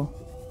 though.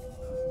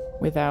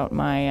 Without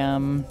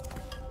my,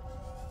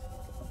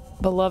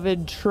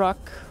 beloved truck.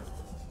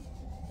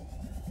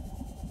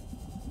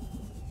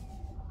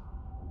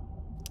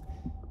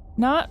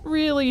 Not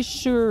really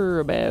sure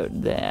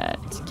about that.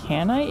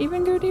 Can I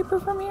even go deeper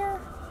from here?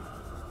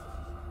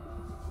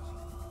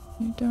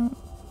 I don't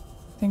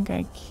think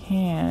I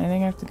can. I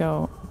think I have to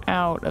go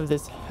out of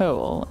this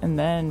hole and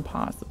then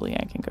possibly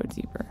I can go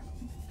deeper.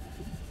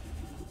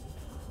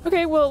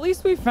 Okay, well, at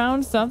least we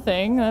found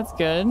something. That's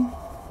good.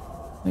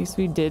 At least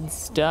we did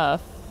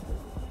stuff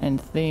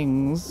and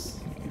things.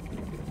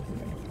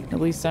 At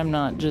least I'm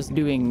not just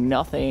doing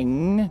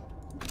nothing.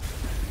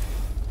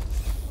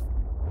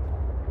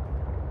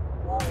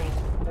 Warning,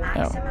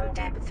 maximum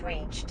depth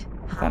reached.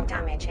 Hull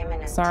damage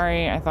imminent.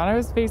 Sorry, I thought I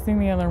was facing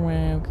the other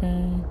way,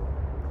 okay?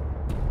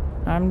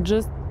 I'm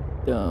just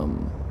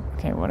dumb.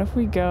 Okay, what if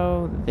we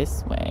go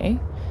this way?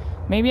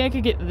 Maybe I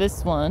could get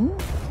this one.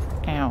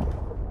 Ow.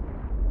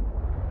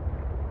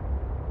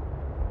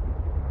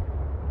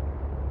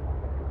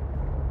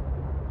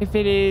 If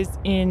it is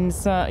in,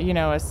 you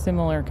know, a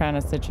similar kind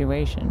of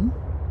situation.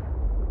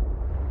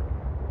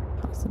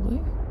 Possibly.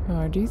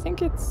 Or do you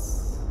think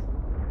it's...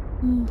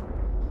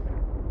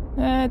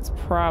 It's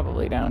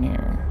probably down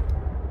here.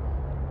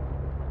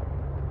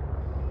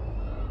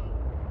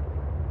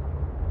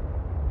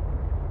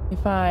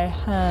 If I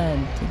had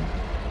to...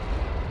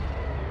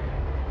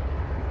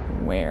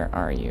 Where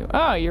are you?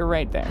 Oh, you're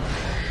right there.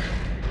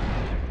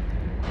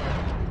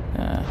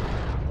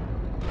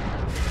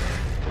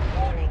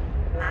 Warning,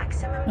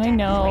 maximum I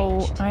know,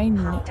 reached. I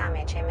know. Hull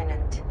damage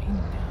imminent. I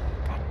know.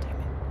 God damn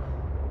it.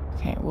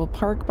 Okay, we'll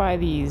park by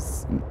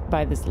this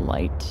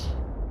light.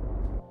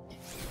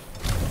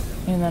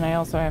 And then I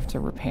also have to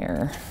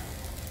repair.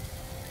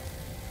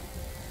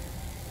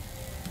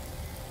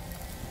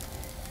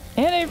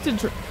 And I have to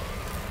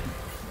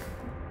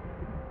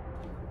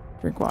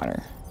drink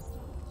water.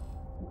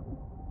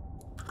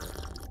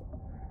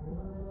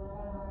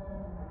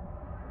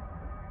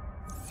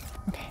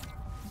 Okay.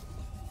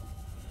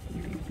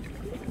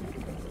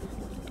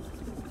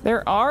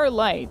 There are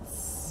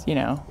lights, you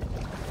know,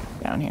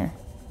 down here.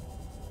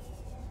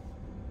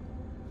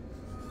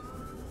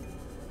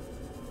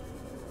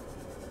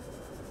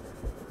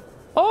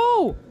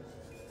 Oh!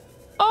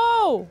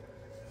 Oh!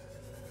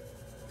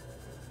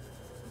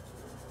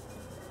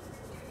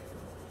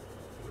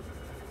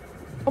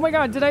 Oh my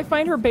god, did I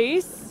find her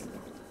base?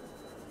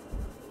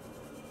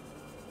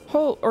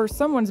 Or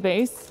someone's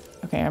base.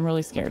 Okay. Okay, I'm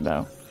really scared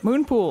though.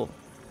 Moon pool.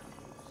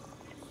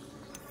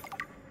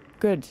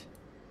 Good.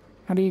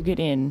 How do you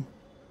get in?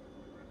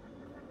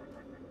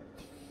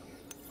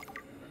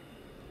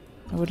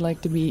 I would like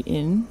to be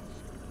in.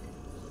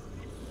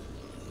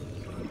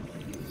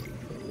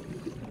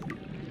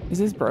 Is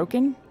this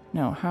broken?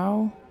 No,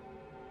 how?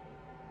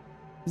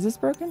 Is this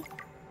broken?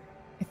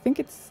 I think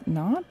it's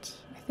not.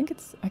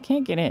 I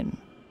can't get in.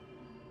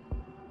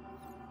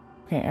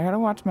 Okay, I gotta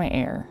watch my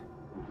air.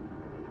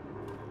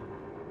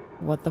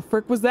 What the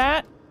frick was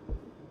that?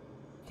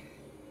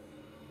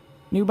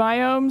 New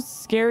biomes,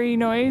 scary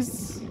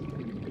noise.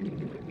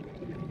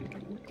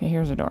 Okay,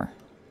 here's a door.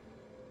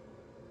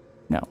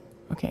 No.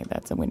 Okay,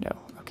 that's a window.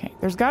 Okay,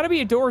 there's gotta be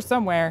a door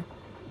somewhere.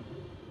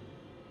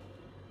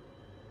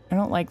 I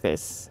don't like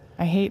this.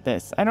 I hate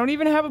this. I don't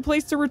even have a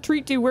place to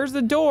retreat to. Where's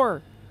the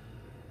door?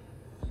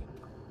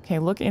 Okay,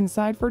 look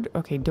inside for...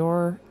 Okay,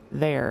 door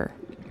there.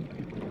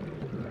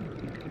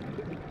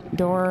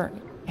 Door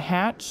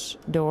hatch.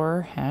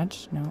 Door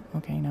hatch. No.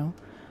 Okay, no.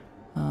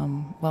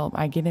 Well,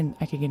 I could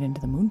get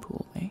into the moon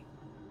pool, eh?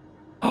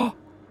 Oh!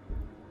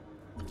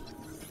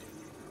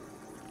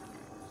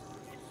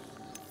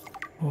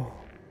 Oh.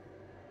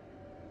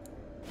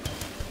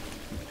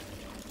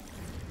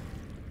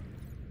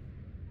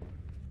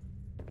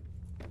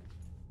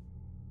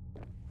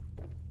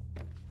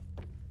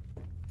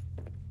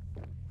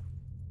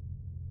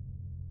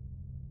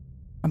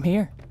 I'm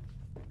here.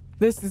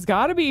 This has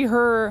got to be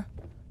her.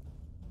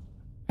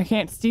 I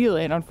can't steal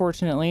it,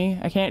 unfortunately.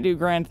 I can't do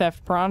Grand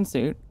Theft Prawn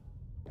Suit.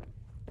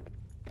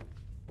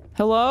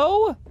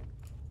 Hello?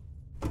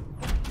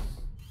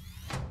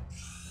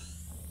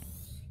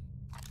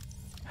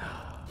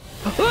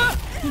 Ah!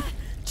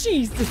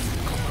 Jesus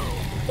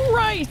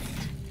Christ!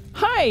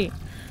 Hi!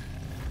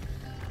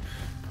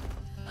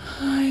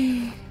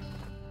 Hi.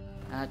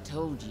 I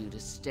told you to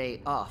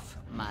stay off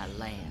my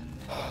land.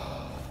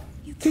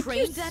 You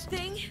trained that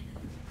thing?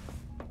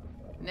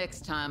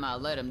 Next time I'll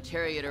let him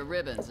tear you to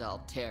ribbons,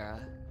 Altera.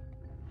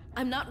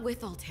 I'm not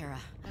with Altera.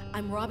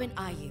 I'm Robin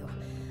Ayu.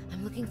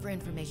 I'm looking for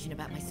information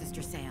about my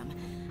sister Sam.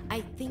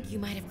 I think you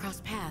might have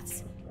crossed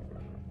paths.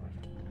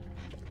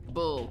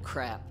 Bull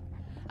crap.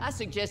 I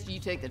suggest you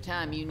take the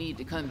time you need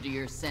to come to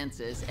your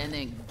senses and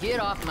then get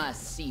off my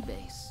sea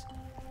base.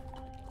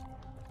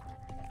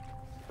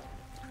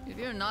 If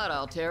you're not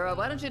Altera,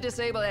 why don't you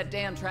disable that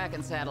damn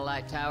tracking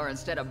satellite tower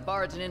instead of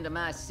barging into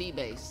my sea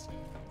base?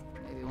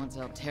 Maybe once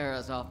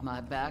Altera's off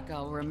my back,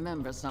 I'll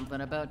remember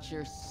something about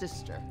your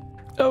sister.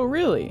 Oh,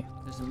 really?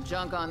 There's some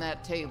junk on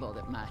that table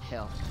that might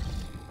help.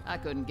 I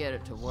couldn't get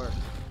it to work.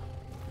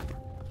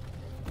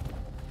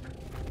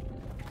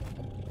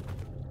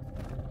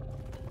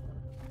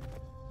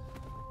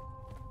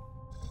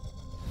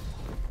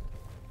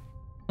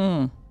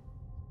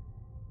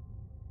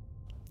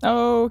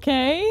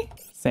 Okay.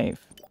 Save.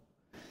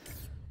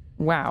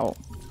 Wow.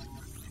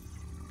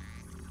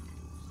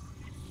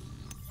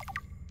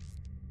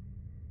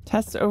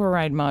 Test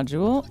override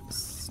module.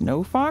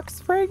 Snow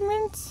fox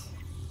fragment?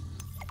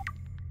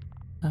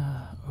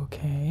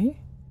 Okay.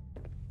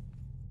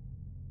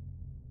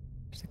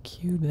 There's a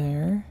cube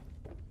there.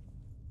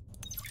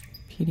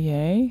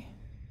 PDA.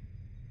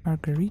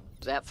 Marguerite.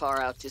 That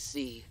far out to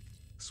sea,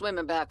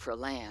 swimming back for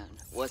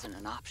land wasn't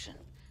an option.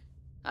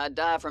 I'd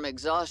die from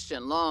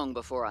exhaustion long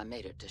before I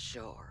made it to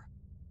shore.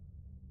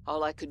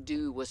 All I could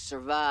do was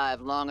survive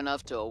long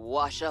enough to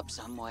wash up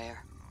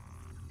somewhere.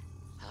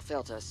 I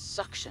felt a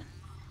suction,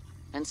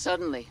 and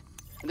suddenly,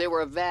 there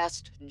were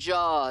vast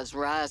jaws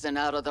rising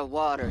out of the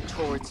water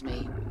towards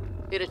me.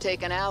 It had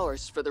taken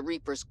hours for the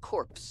Reaper's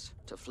corpse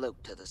to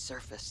float to the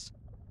surface.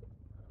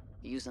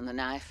 Using the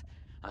knife,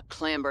 I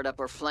clambered up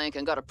her flank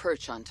and got a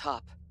perch on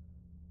top.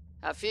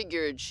 I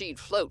figured she'd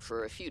float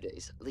for a few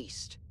days at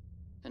least,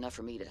 enough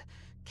for me to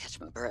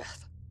catch my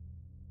breath.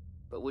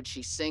 But would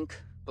she sink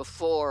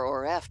before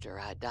or after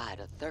I died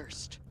of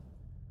thirst?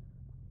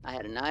 I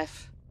had a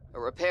knife, a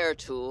repair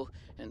tool,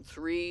 and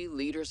 3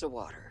 liters of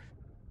water.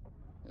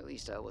 At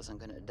least I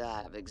wasn't gonna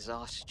die of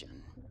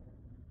exhaustion.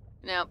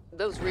 Now,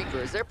 those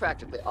Reapers, they're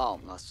practically all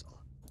muscle,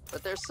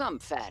 but there's some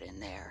fat in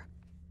there.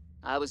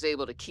 I was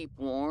able to keep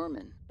warm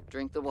and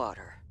drink the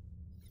water.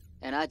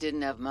 And I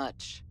didn't have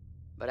much,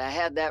 but I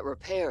had that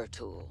repair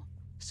tool,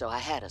 so I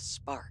had a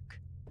spark.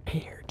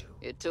 Repair tool.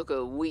 It took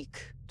a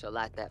week to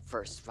light that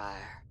first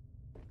fire.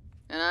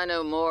 And I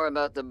know more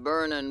about the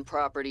burning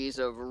properties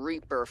of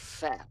Reaper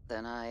fat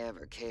than I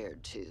ever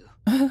cared to.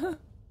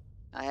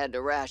 I had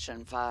to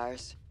ration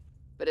fires,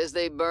 but as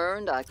they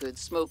burned, I could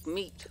smoke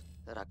meat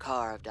that I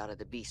carved out of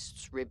the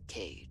beast's rib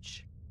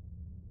cage.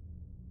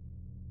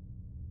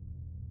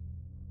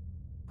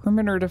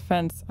 Perimeter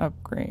defense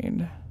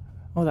upgrade.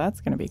 Oh,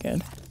 that's gonna be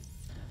good.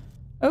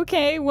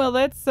 Okay, well,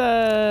 that's,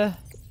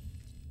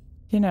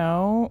 you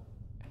know...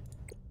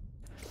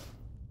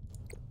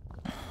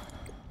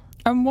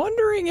 I'm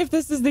wondering if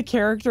this is the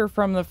character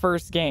from the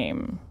first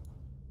game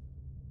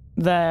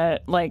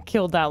that, like,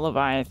 killed that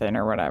Leviathan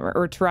or whatever,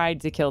 or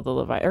tried to kill the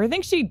Leviathan. Or I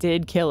think she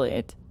did kill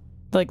it.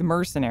 Like,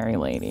 mercenary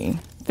lady.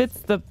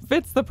 Fits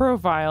the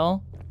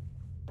profile.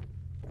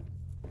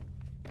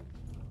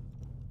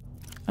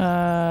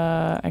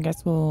 I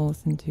guess we'll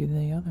listen to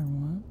the other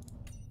one.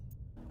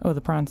 Oh,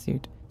 the prawn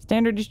suit.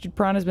 Standard issued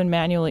prawn has been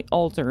manually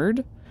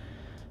altered.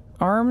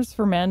 Arms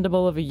for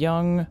mandible of a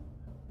young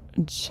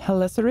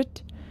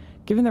Chelicerate.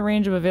 Given the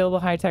range of available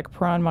high-tech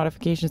prawn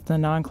modifications to the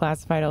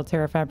non-classified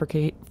Altera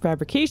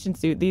fabrication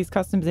suit, these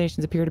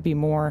customizations appear to be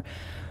more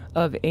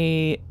of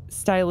a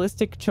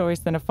stylistic choice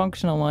than a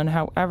functional one.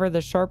 However,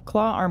 the sharp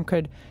claw arm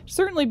could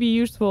certainly be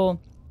used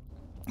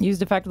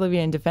effectively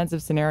in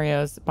defensive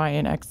scenarios by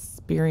an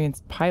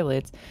experienced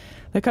pilot.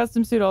 The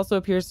custom suit also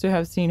appears to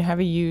have seen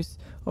heavy use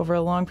over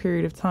a long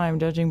period of time,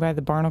 judging by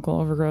the barnacle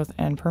overgrowth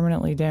and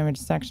permanently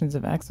damaged sections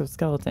of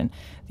exoskeleton.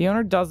 The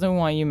owner doesn't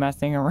want you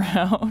messing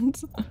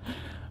around.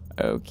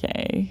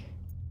 Okay.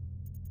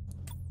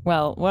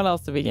 Well, what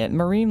else do we get?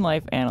 Marine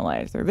life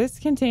analyzer. This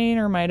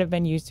container might have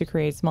been used to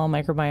create small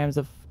microbiomes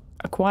of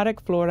aquatic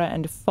flora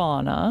and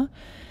fauna.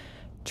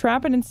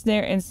 Trap and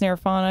ensnare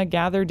fauna,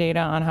 gather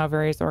data on how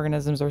various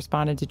organisms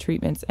responded to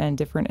treatments and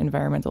different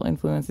environmental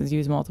influences.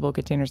 Use multiple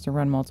containers to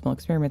run multiple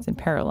experiments in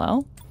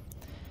parallel.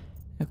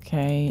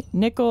 Okay.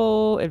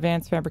 Nickel,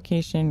 advanced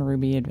fabrication.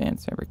 Ruby,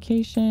 advanced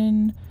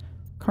fabrication.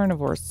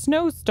 Carnivore,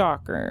 snow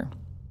stalker.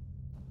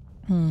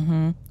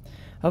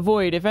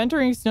 Avoid. If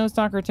entering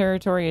snowstalker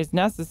territory is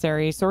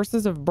necessary,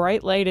 sources of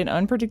bright light and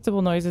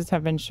unpredictable noises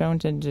have been shown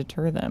to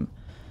deter them.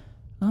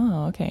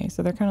 Oh, okay.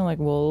 So they're kind of like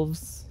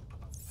wolves.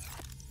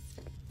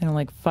 And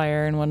like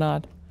fire and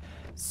whatnot.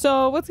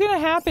 So what's gonna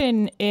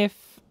happen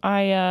if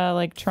I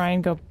like try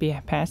and go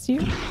past you?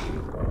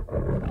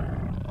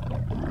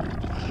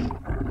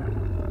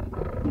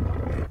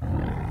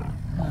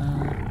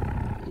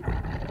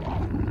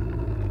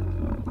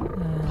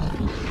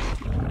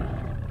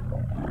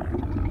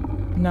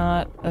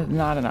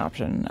 Not an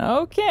option.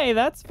 Okay,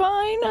 that's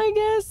fine, I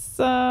guess.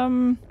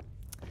 I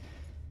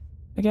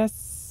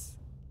guess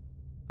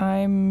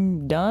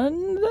I'm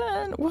done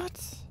then?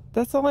 What?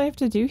 That's all I have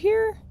to do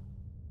here?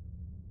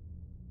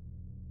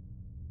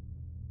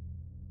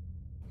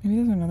 Maybe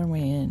there's another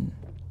way in.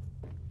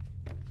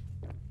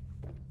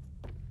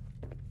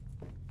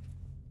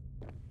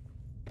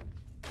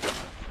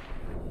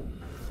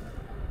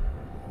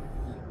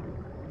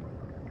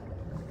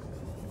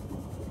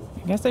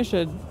 I guess I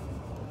should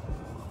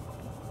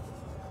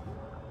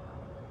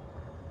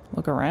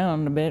look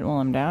around a bit while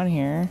I'm down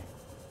here.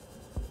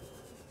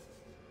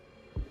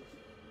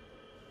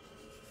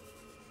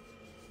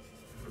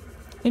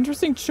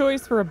 Interesting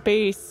choice for a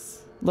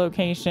base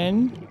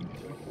location.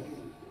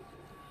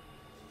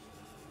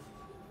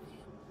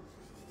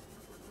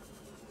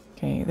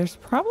 Okay, there's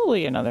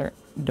probably another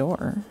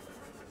door.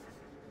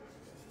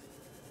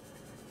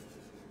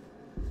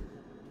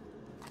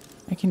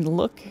 I can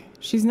look.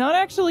 She's not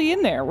actually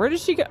in there. Where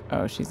does she go?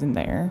 Oh, she's in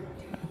there.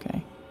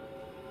 Okay.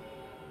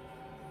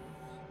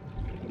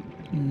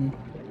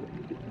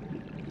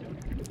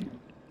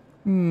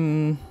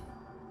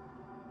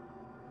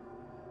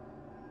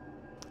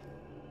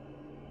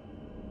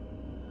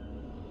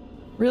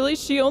 Really?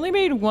 She only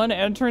made one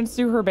entrance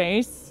to her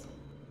base?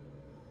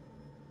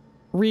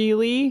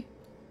 Really?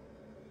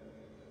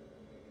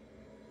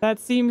 That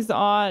seems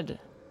odd.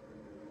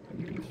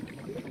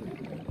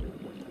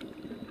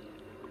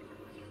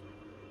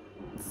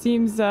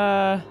 Seems,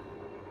 a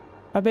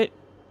bit...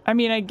 I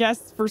mean, I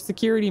guess for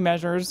security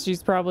measures,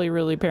 she's probably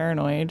really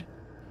paranoid.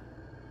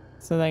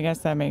 So I guess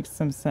that makes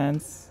some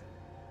sense.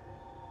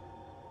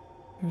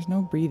 There's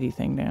no breathy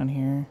thing down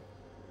here.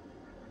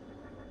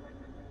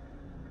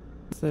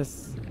 What's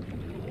this?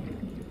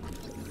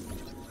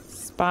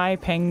 Spy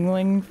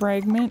pangling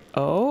fragment?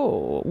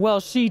 Oh,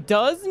 well, she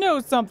does know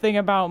something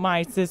about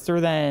my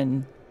sister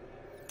then.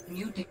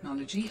 New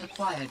technology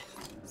acquired.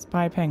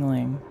 Spy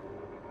pangling.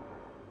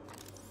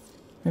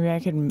 Maybe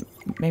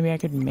I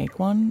could make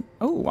one.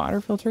 Oh, water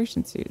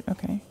filtration suit.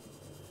 Okay.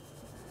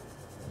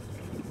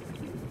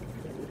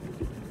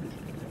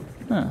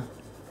 Huh.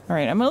 All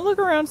right, I'm gonna look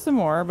around some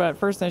more, but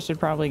first I should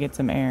probably get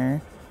some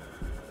air.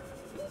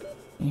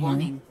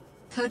 Warning.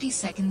 30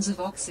 seconds of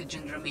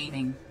oxygen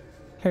remaining.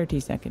 30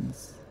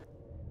 seconds.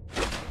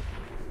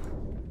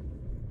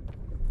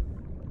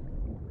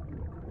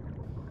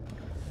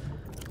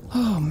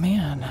 Oh,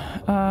 man.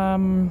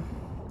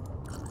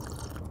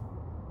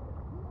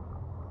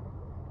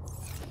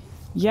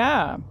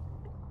 Yeah.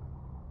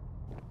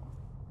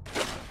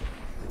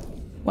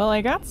 Well,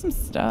 I got some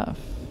stuff.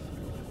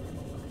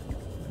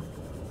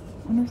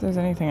 I wonder if there's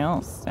anything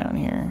else down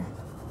here.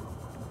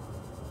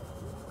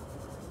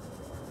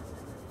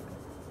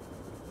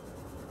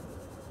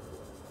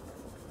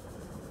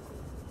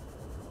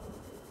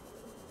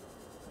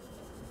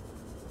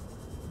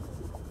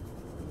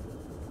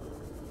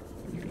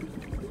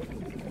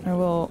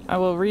 I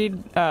will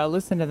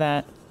listen to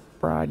that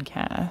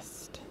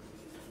broadcast.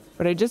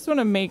 But I just want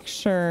to make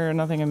sure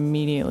nothing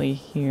immediately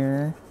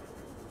here.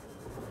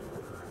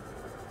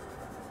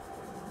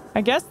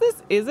 I guess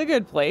this is a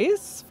good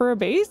place for a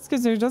base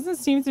because there doesn't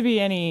seem to be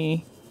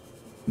any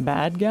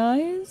bad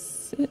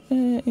guys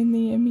in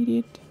the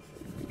immediate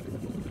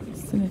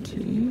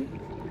vicinity.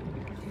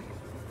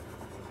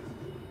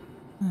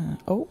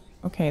 Oh,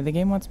 Okay, the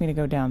game wants me to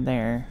go down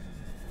there.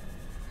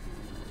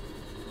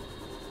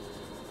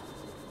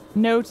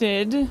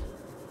 Noted.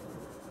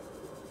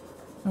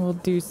 I will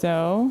do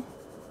so.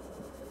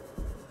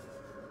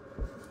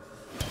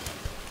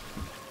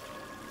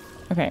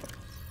 Okay.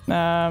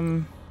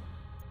 I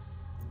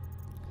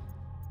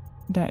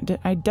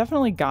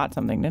definitely got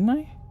something, didn't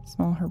I?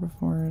 Small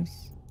herbivores.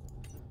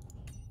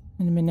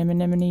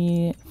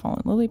 Anemone,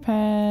 fallen lily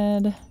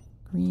pad,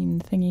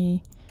 green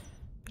thingy,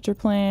 pitcher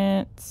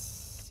plant,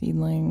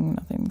 seedling,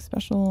 nothing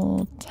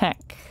special.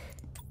 Tech.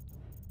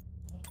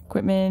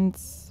 Equipment.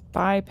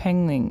 Spy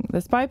Pengling.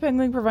 The Spy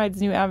Pengling provides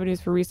new avenues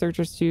for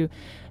researchers to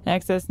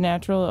access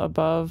natural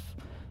above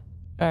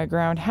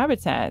ground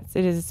habitats.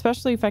 It is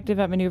especially effective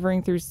at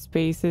maneuvering through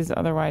spaces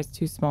otherwise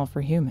too small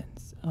for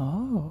humans.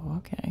 Oh,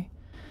 okay.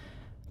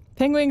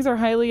 Penguins are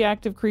highly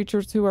active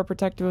creatures who are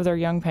protective of their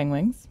young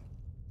penguins.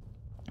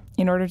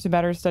 In order to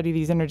better study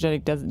these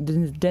energetic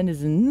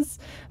denizens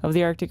of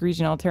the Arctic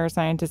region, Altera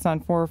scientists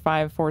on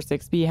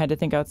 4546b had to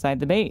think outside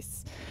the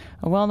base.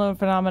 A well-known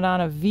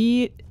phenomenon of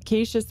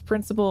V-cacious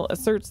principle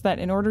asserts that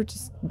in order to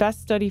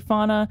best study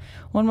fauna,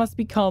 one must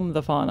become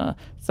the fauna.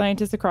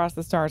 Scientists across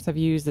the stars have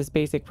used this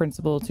basic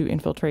principle to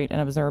infiltrate and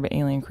absorb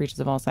alien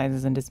creatures of all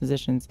sizes and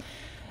dispositions.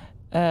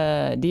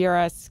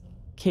 DRS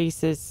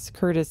Casis,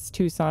 Curtis,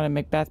 Tucson, and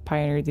Macbeth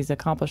pioneered these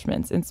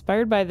accomplishments.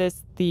 Inspired by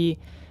this,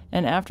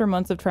 and after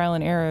months of trial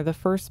and error, the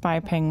first spy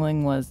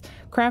pengling was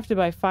crafted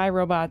by Phi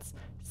Robots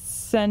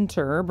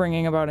Center,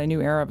 bringing about a new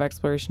era of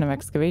exploration and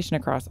excavation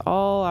across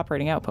all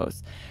operating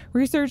outposts.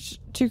 Research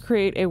to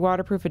create a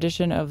waterproof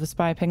edition of the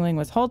spy pengling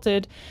was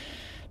halted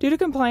due to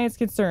compliance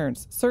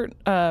concerns.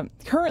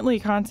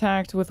 Currently,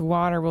 contact with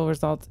water will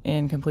result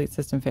in complete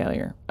system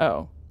failure.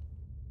 Oh.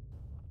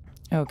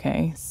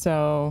 Okay,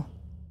 so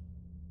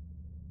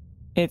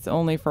it's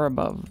only for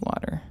above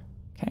water.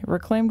 Okay,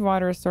 reclaimed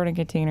water is stored in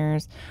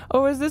containers.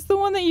 Oh, is this the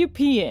one that you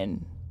pee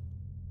in?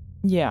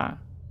 Yeah.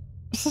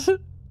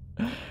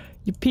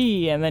 You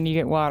pee and then you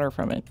get water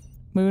from it.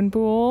 Moon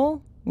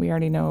pool. We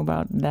already know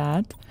about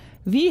that.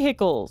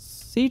 Vehicles.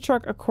 Sea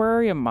truck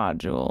aquarium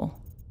module.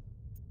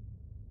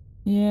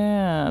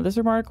 Yeah. This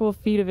remarkable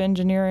feat of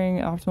engineering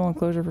optimal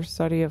enclosure for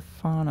study of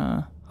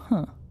fauna.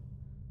 Huh.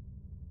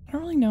 I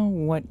don't really know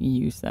what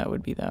use that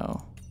would be,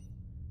 though.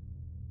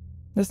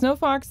 The Snow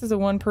Fox is a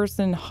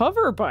one-person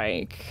hover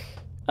bike.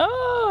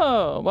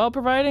 Oh! While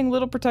providing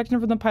little protection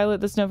from the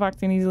pilot, the Snow Fox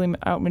can easily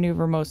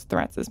outmaneuver most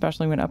threats,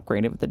 especially when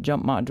upgraded with the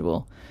jump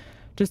module.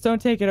 Just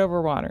don't take it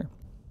over water.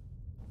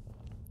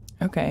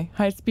 Okay.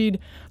 High-speed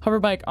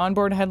hoverbike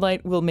onboard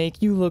headlight will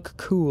make you look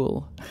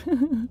cool.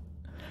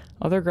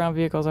 Other ground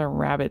vehicles are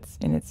rabbits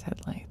in its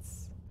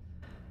headlights.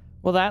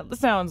 Well, that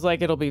sounds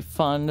like it'll be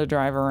fun to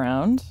drive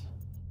around.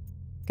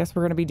 Guess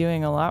we're going to be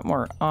doing a lot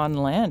more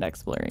on-land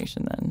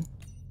exploration then.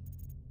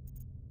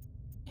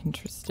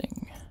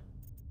 Interesting.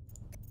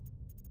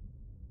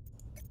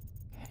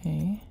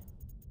 Okay.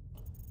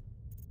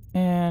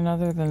 And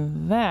other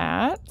than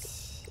that,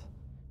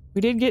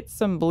 we did get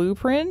some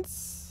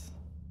blueprints.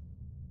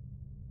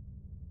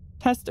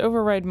 Test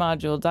override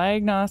module.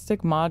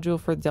 Diagnostic module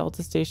for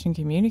Delta Station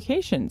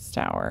Communications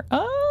Tower.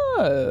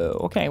 Oh,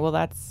 okay. Well,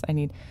 I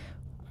need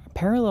a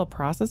parallel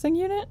processing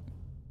unit.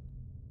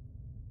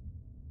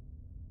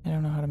 I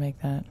don't know how to make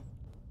that.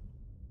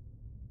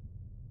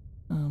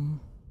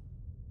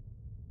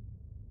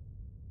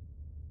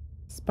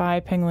 Spy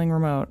pingling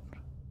remote.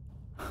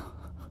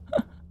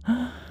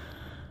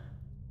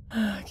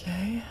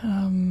 Okay.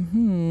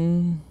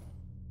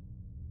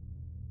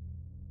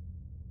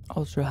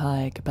 Ultra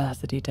high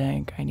capacity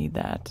tank. I need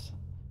that.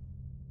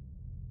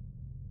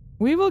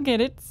 We will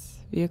get it.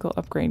 Vehicle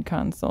upgrade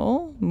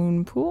console.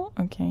 Moon pool.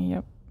 Okay,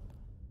 yep.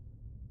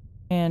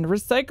 And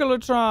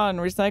Recyclotron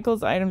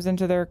recycles items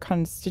into their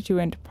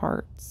constituent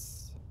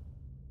parts.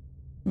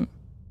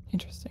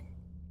 Interesting.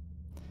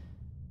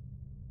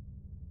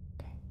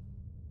 Okay.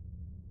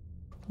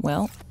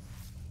 Well,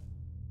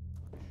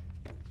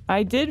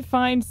 I did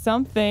find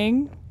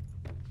something,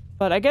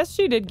 but I guess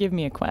she did give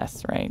me a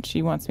quest, right?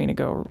 She wants me to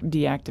go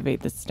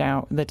deactivate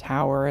the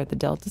tower at the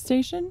Delta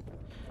Station.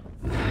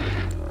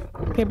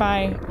 Okay,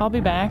 bye. I'll be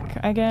back,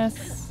 I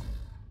guess.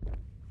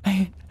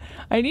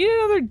 I need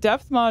another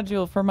depth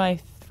module for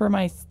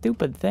my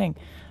stupid thing.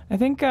 I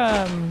think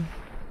I'm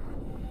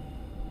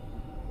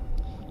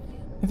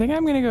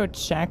gonna go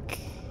check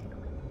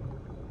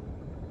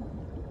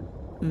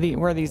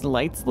where these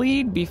lights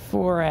lead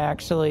before I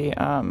actually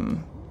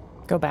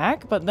go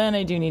back, but then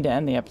I do need to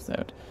end the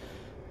episode.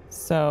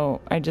 So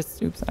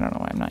oops, I don't know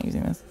why I'm not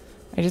using this.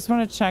 I just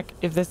want to check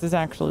if this is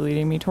actually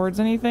leading me towards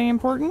anything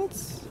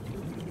important.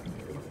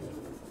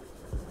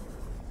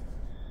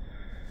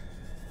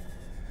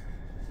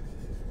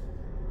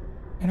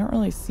 I don't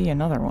really see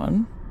another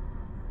one.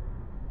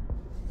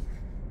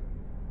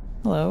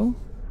 Hello?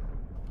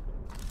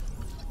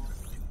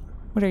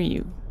 What are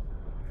you?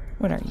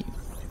 What are you?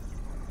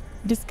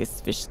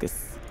 Discus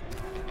viscous.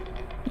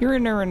 You're a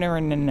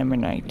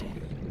neuronemonite.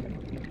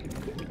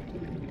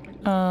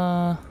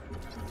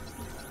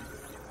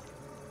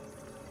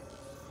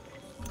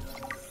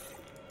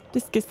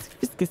 Discus,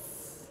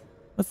 viscus.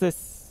 What's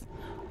this?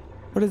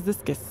 What is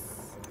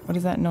discus? What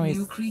is that noise?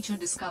 New creature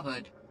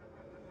discovered.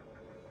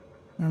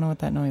 I don't know what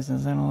that noise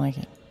is. I don't like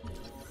it.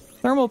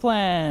 Thermal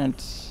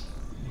plant.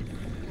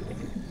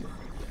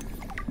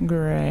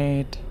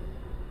 Great.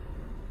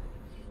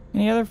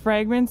 Any other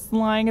fragments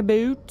lying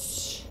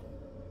about?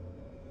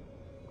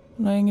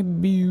 Lying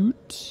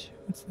about.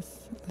 What's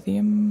this?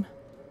 Lithium.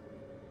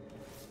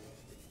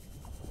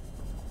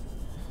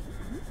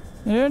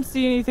 I don't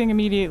see anything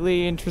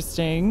immediately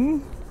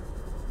interesting.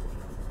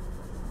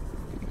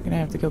 I'm gonna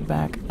have to go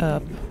back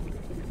up.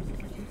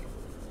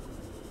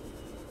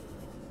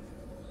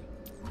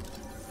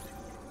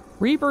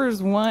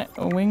 Reaper's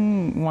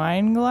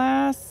wine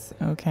glass?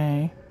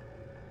 Okay.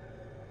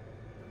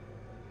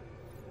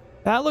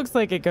 That looks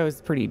like it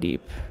goes pretty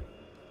deep.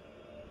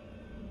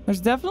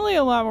 There's definitely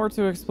a lot more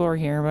to explore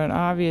here, but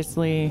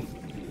obviously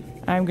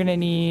I'm gonna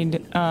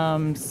need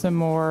some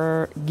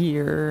more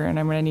gear, and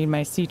I'm gonna need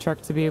my sea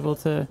truck to be able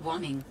to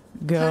Warning.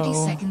 go 30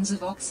 seconds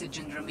of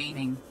oxygen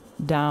remaining.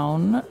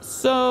 down.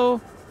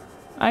 So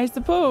I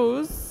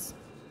suppose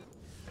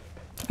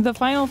the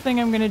final thing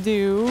I'm gonna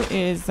do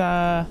is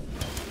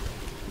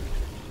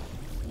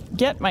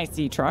get my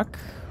sea truck.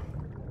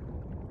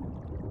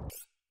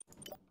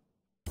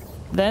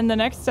 Then the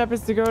next step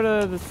is to go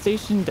to the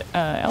station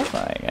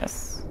Alpha, I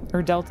guess.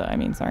 Or Delta, I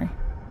mean, sorry.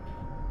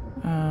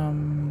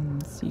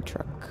 Sea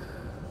truck.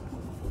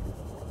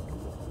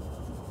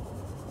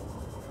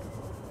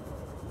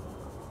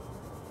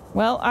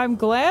 Well, I'm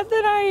glad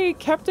that I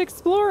kept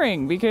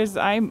exploring because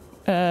I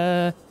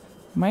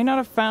might not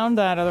have found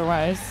that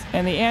otherwise.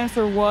 And the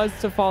answer was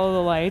to follow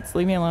the lights.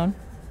 Leave me alone.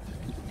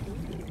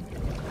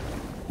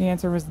 The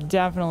answer was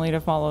definitely to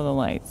follow the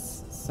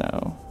lights.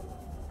 So,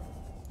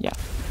 yeah.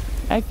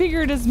 I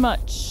figured as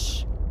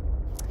much.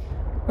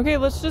 Okay,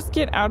 let's just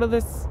get out of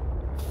this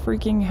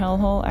freaking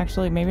hellhole.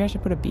 Actually, maybe I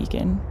should put a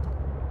beacon.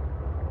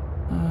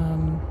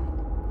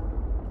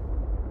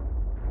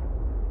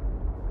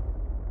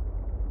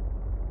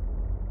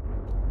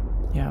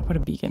 Yeah, I'll put a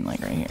beacon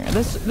like right here.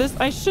 This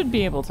I should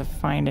be able to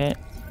find it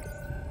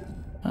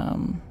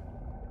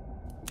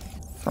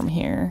from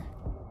here.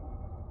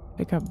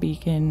 Pick up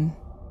beacon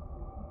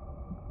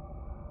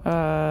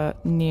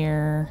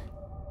near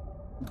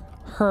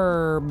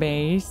her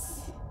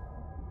base.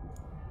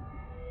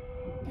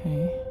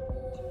 Okay.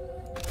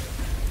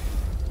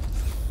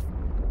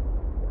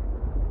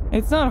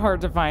 It's not hard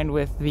to find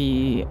with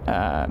the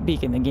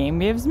beacon the game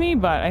gives me,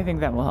 but I think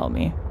that will help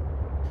me.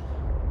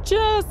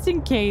 Just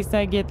in case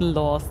I get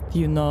lost,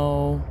 you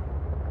know.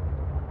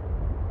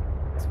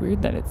 It's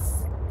weird that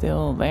it's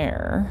still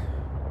there.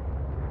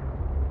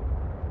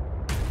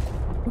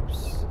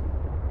 Oops.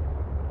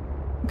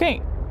 Okay.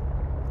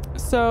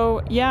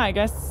 So, yeah, I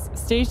guess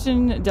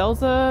Station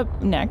Delta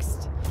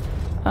next.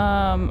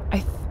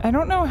 I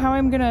don't know how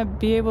I'm gonna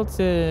be able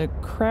to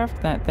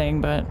craft that thing,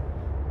 but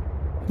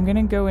I'm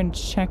gonna go and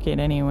check it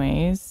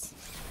anyways.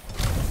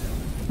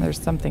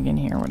 There's something in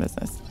here. What is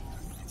this?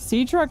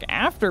 Sea Truck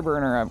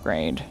Afterburner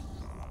upgrade.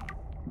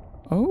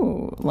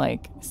 Oh,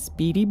 like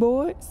Speedy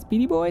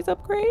Boys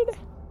upgrade?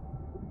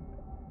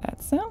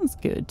 That sounds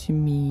good to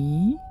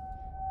me.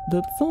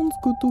 That sounds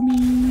good to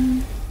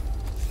me.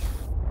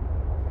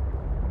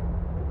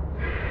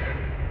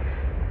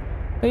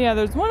 But yeah,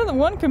 there's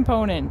one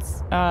component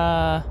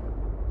that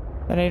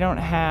I don't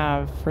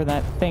have for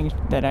that thing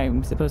that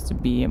I'm supposed to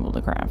be able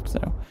to craft.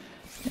 So,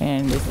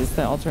 and is this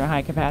the ultra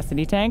high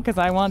capacity tank? Because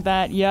I want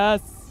that.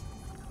 Yes.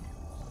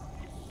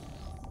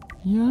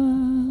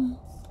 Yes.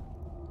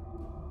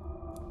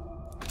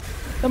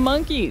 The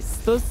monkeys,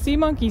 those sea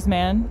monkeys,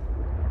 man.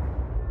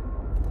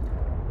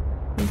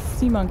 Those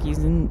sea monkeys,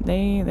 and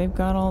they've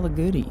got all the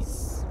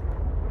goodies.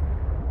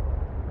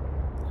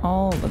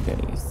 All the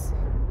goodies.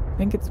 I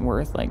think it's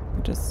worth like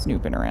just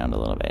snooping around a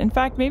little bit. In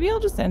fact, maybe I'll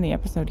just end the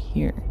episode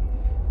here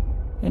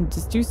and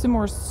just do some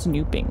more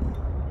snooping.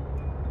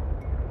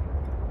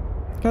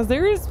 Because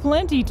there is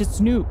plenty to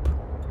snoop.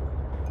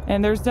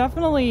 And there's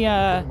definitely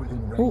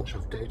within range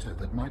of data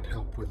that might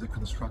help with the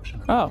construction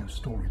of a new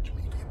storage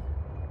medium.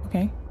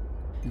 Okay.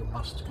 You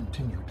must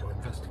continue to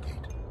investigate.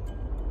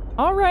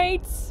 All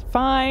right,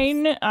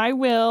 fine, I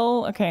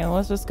will. Okay,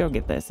 let's just go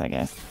get this, I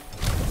guess.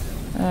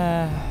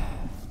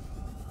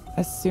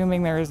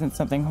 Assuming there isn't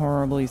something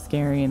horribly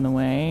scary in the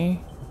way,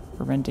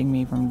 preventing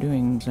me from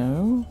doing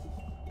so.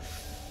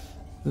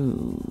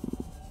 Ooh.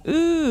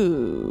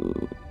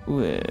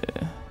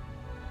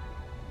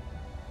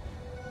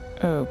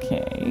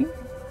 Okay.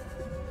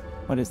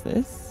 What is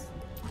this?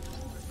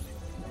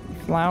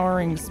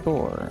 Flowering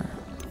spore.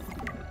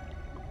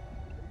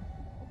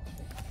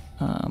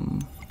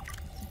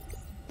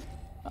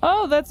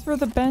 Oh, that's for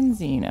the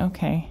benzene.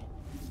 Okay.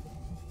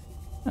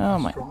 Oh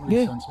my god. I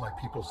strongly sense my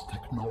people's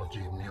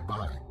technology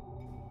nearby.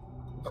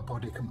 A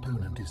body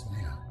component is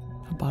near.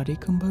 A body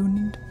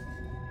component?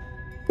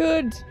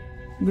 Good.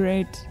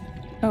 Great.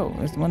 Oh,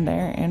 there's one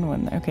there and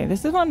one there. Okay,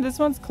 this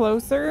one's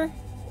closer.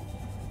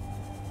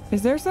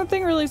 Is there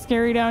something really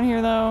scary down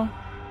here though?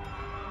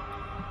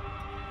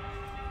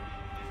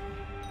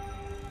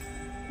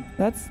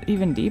 That's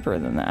even deeper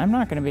than that. I'm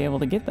not going to be able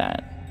to get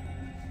that.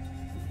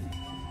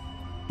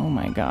 Oh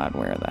my god,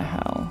 where the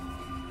hell?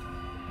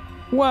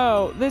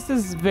 Whoa, this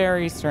is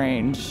very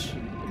strange.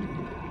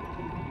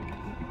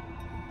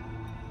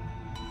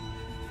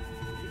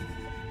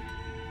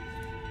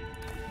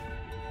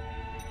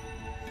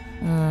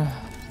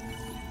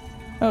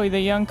 Oh, the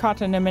young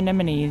cotton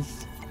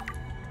anemones.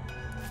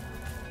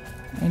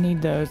 I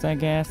need those, I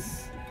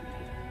guess.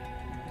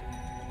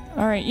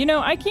 Alright, you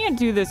know, I can't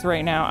do this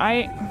right now.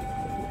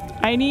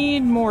 I need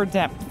more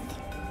depth.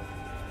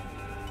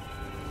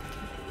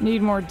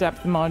 Need more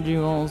depth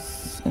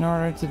modules in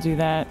order to do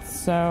that,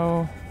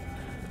 so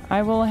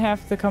I will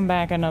have to come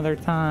back another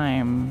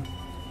time.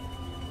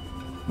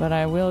 But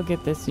I will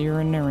get this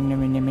urinate.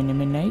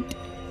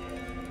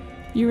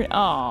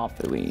 Oh,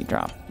 phooey.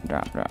 Drop.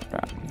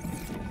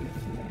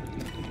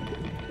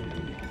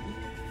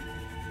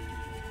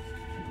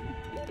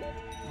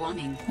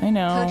 Warning. I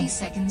know. 30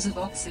 seconds of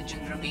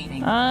oxygen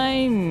remaining.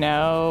 I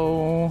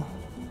know.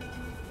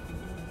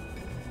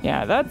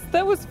 Yeah,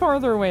 that was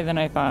farther away than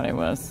I thought it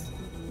was.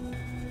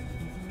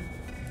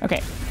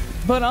 Okay,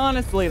 but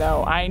honestly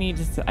though, I need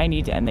to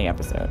end the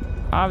episode.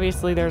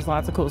 Obviously, there's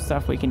lots of cool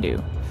stuff we can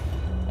do,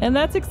 and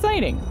that's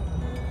exciting.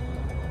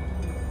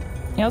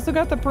 I also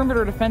got the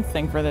perimeter defense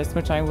thing for this,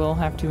 which I will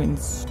have to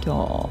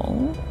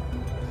install.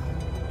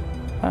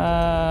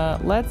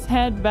 Let's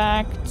head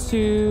back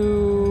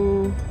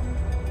to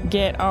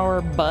get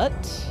our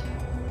butt.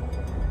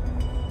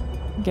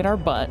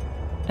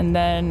 And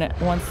then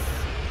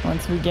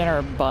once we get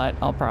our butt,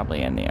 I'll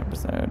probably end the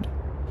episode.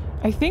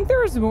 I think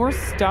there's more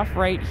stuff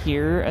right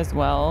here as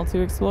well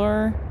to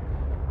explore.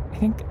 I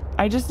think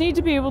I just need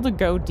to be able to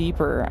go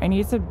deeper. I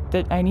need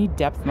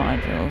depth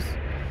modules.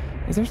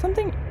 Is there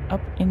something up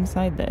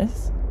inside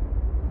this?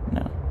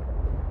 No.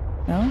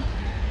 No?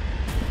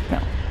 No.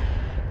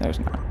 There's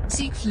not.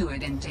 Seek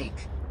fluid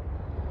intake.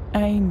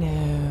 I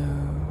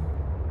know.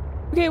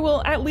 Okay,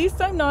 well, at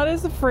least I'm not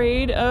as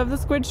afraid of the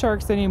squid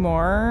sharks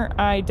anymore.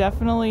 I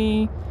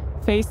definitely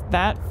faced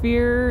that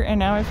fear, and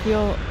now I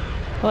feel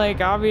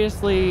like,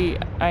 obviously,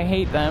 I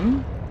hate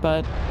them,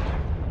 but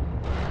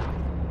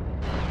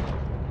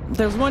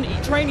there's one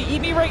trying to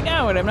eat me right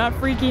now, and I'm not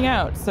freaking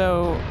out,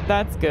 so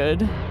that's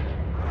good.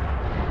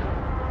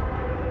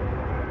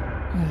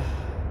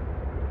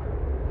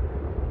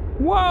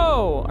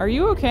 Whoa! Are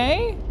you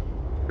okay?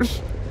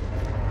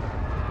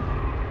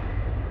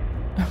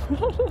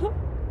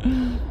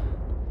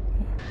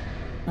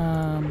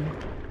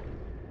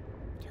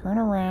 Turn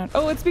around.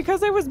 Oh, it's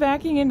because I was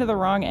backing into the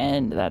wrong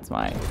end. That's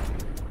why.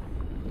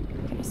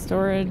 Okay,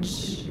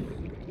 storage.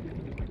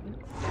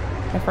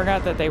 I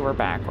forgot that they were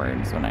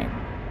backwards when I...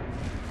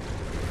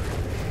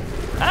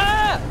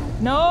 Ah!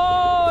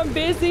 No! I'm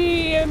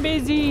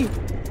busy!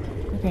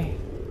 Okay.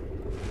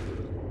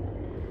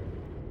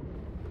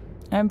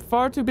 I'm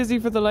far too busy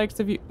for the likes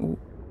of you. Ooh.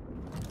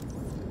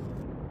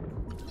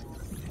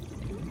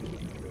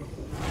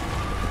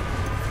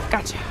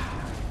 Gotcha.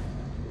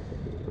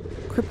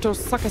 Crypto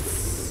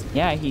suckus.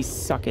 Yeah, he's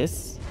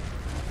suckus.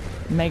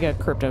 Mega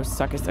crypto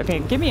suckus. Okay,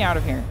 get me out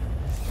of here.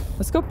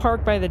 Let's go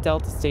park by the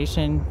Delta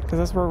station, because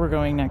that's where we're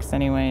going next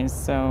anyways,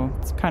 so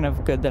it's kind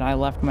of good that I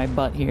left my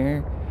butt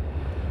here.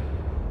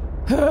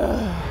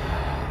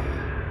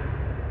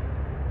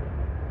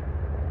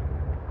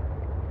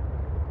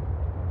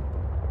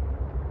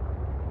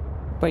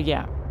 But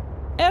yeah,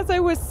 as I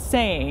was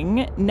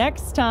saying,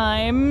 next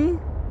time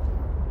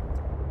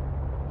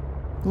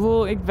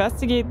we'll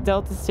investigate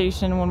Delta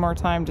Station one more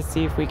time to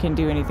see if we can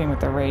do anything with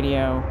the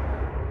radio.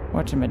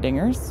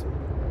 Whatchamadingers.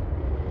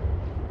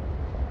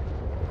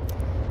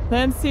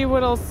 Then see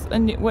what else,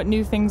 what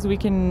new things we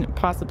can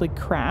possibly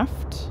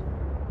craft.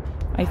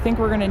 I think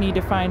we're gonna need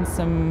to find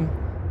some,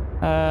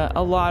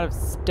 a lot of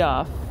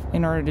stuff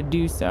in order to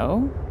do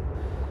so.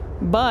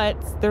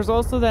 But there's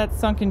also that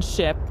sunken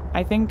ship.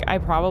 I think I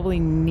probably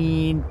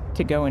need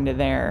to go into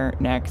there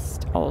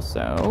next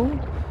also,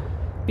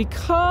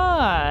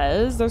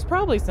 because there's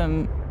probably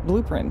some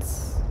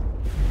blueprints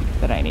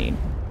that I need.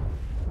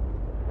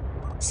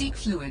 Seek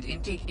fluid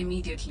intake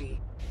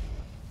immediately.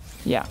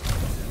 Yeah.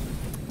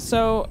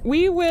 So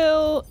we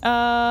will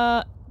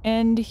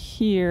end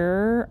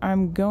here.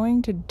 I'm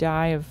going to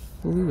die of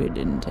fluid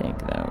intake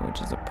though,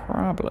 which is a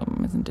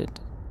problem, isn't it?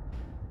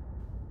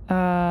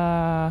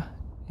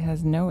 It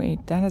has no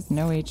that has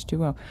no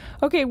H2O.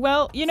 Okay,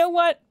 well, you know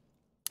what?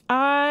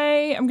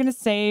 I am gonna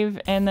save,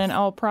 and then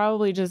I'll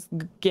probably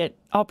get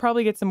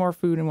some more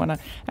food and whatnot.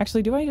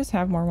 Actually, do I just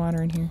have more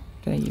water in here?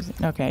 Did I use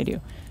it? Okay, I do.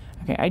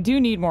 Okay, I do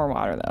need more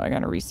water though. I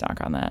gotta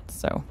restock on that,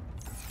 so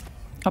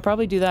I'll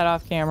probably do that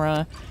off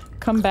camera.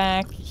 Come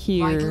back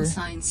here. Vital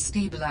signs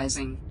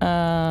stabilizing.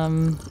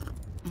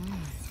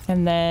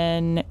 And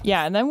then,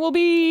 yeah, and then we'll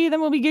be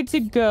good to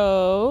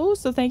go.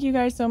 So thank you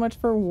guys so much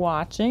for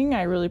watching.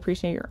 I really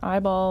appreciate your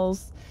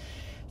eyeballs.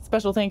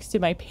 Special thanks to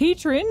my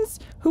patrons,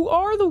 who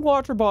are the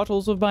water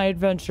bottles of my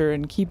adventure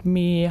and keep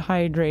me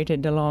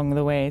hydrated along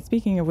the way.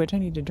 Speaking of which, I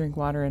need to drink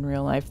water in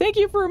real life. Thank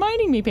you for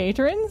reminding me,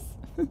 patrons.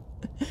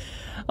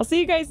 I'll see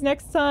you guys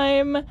next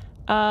time.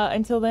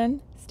 Until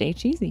then, Stay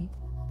cheesy.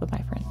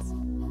 Bye-bye, friends.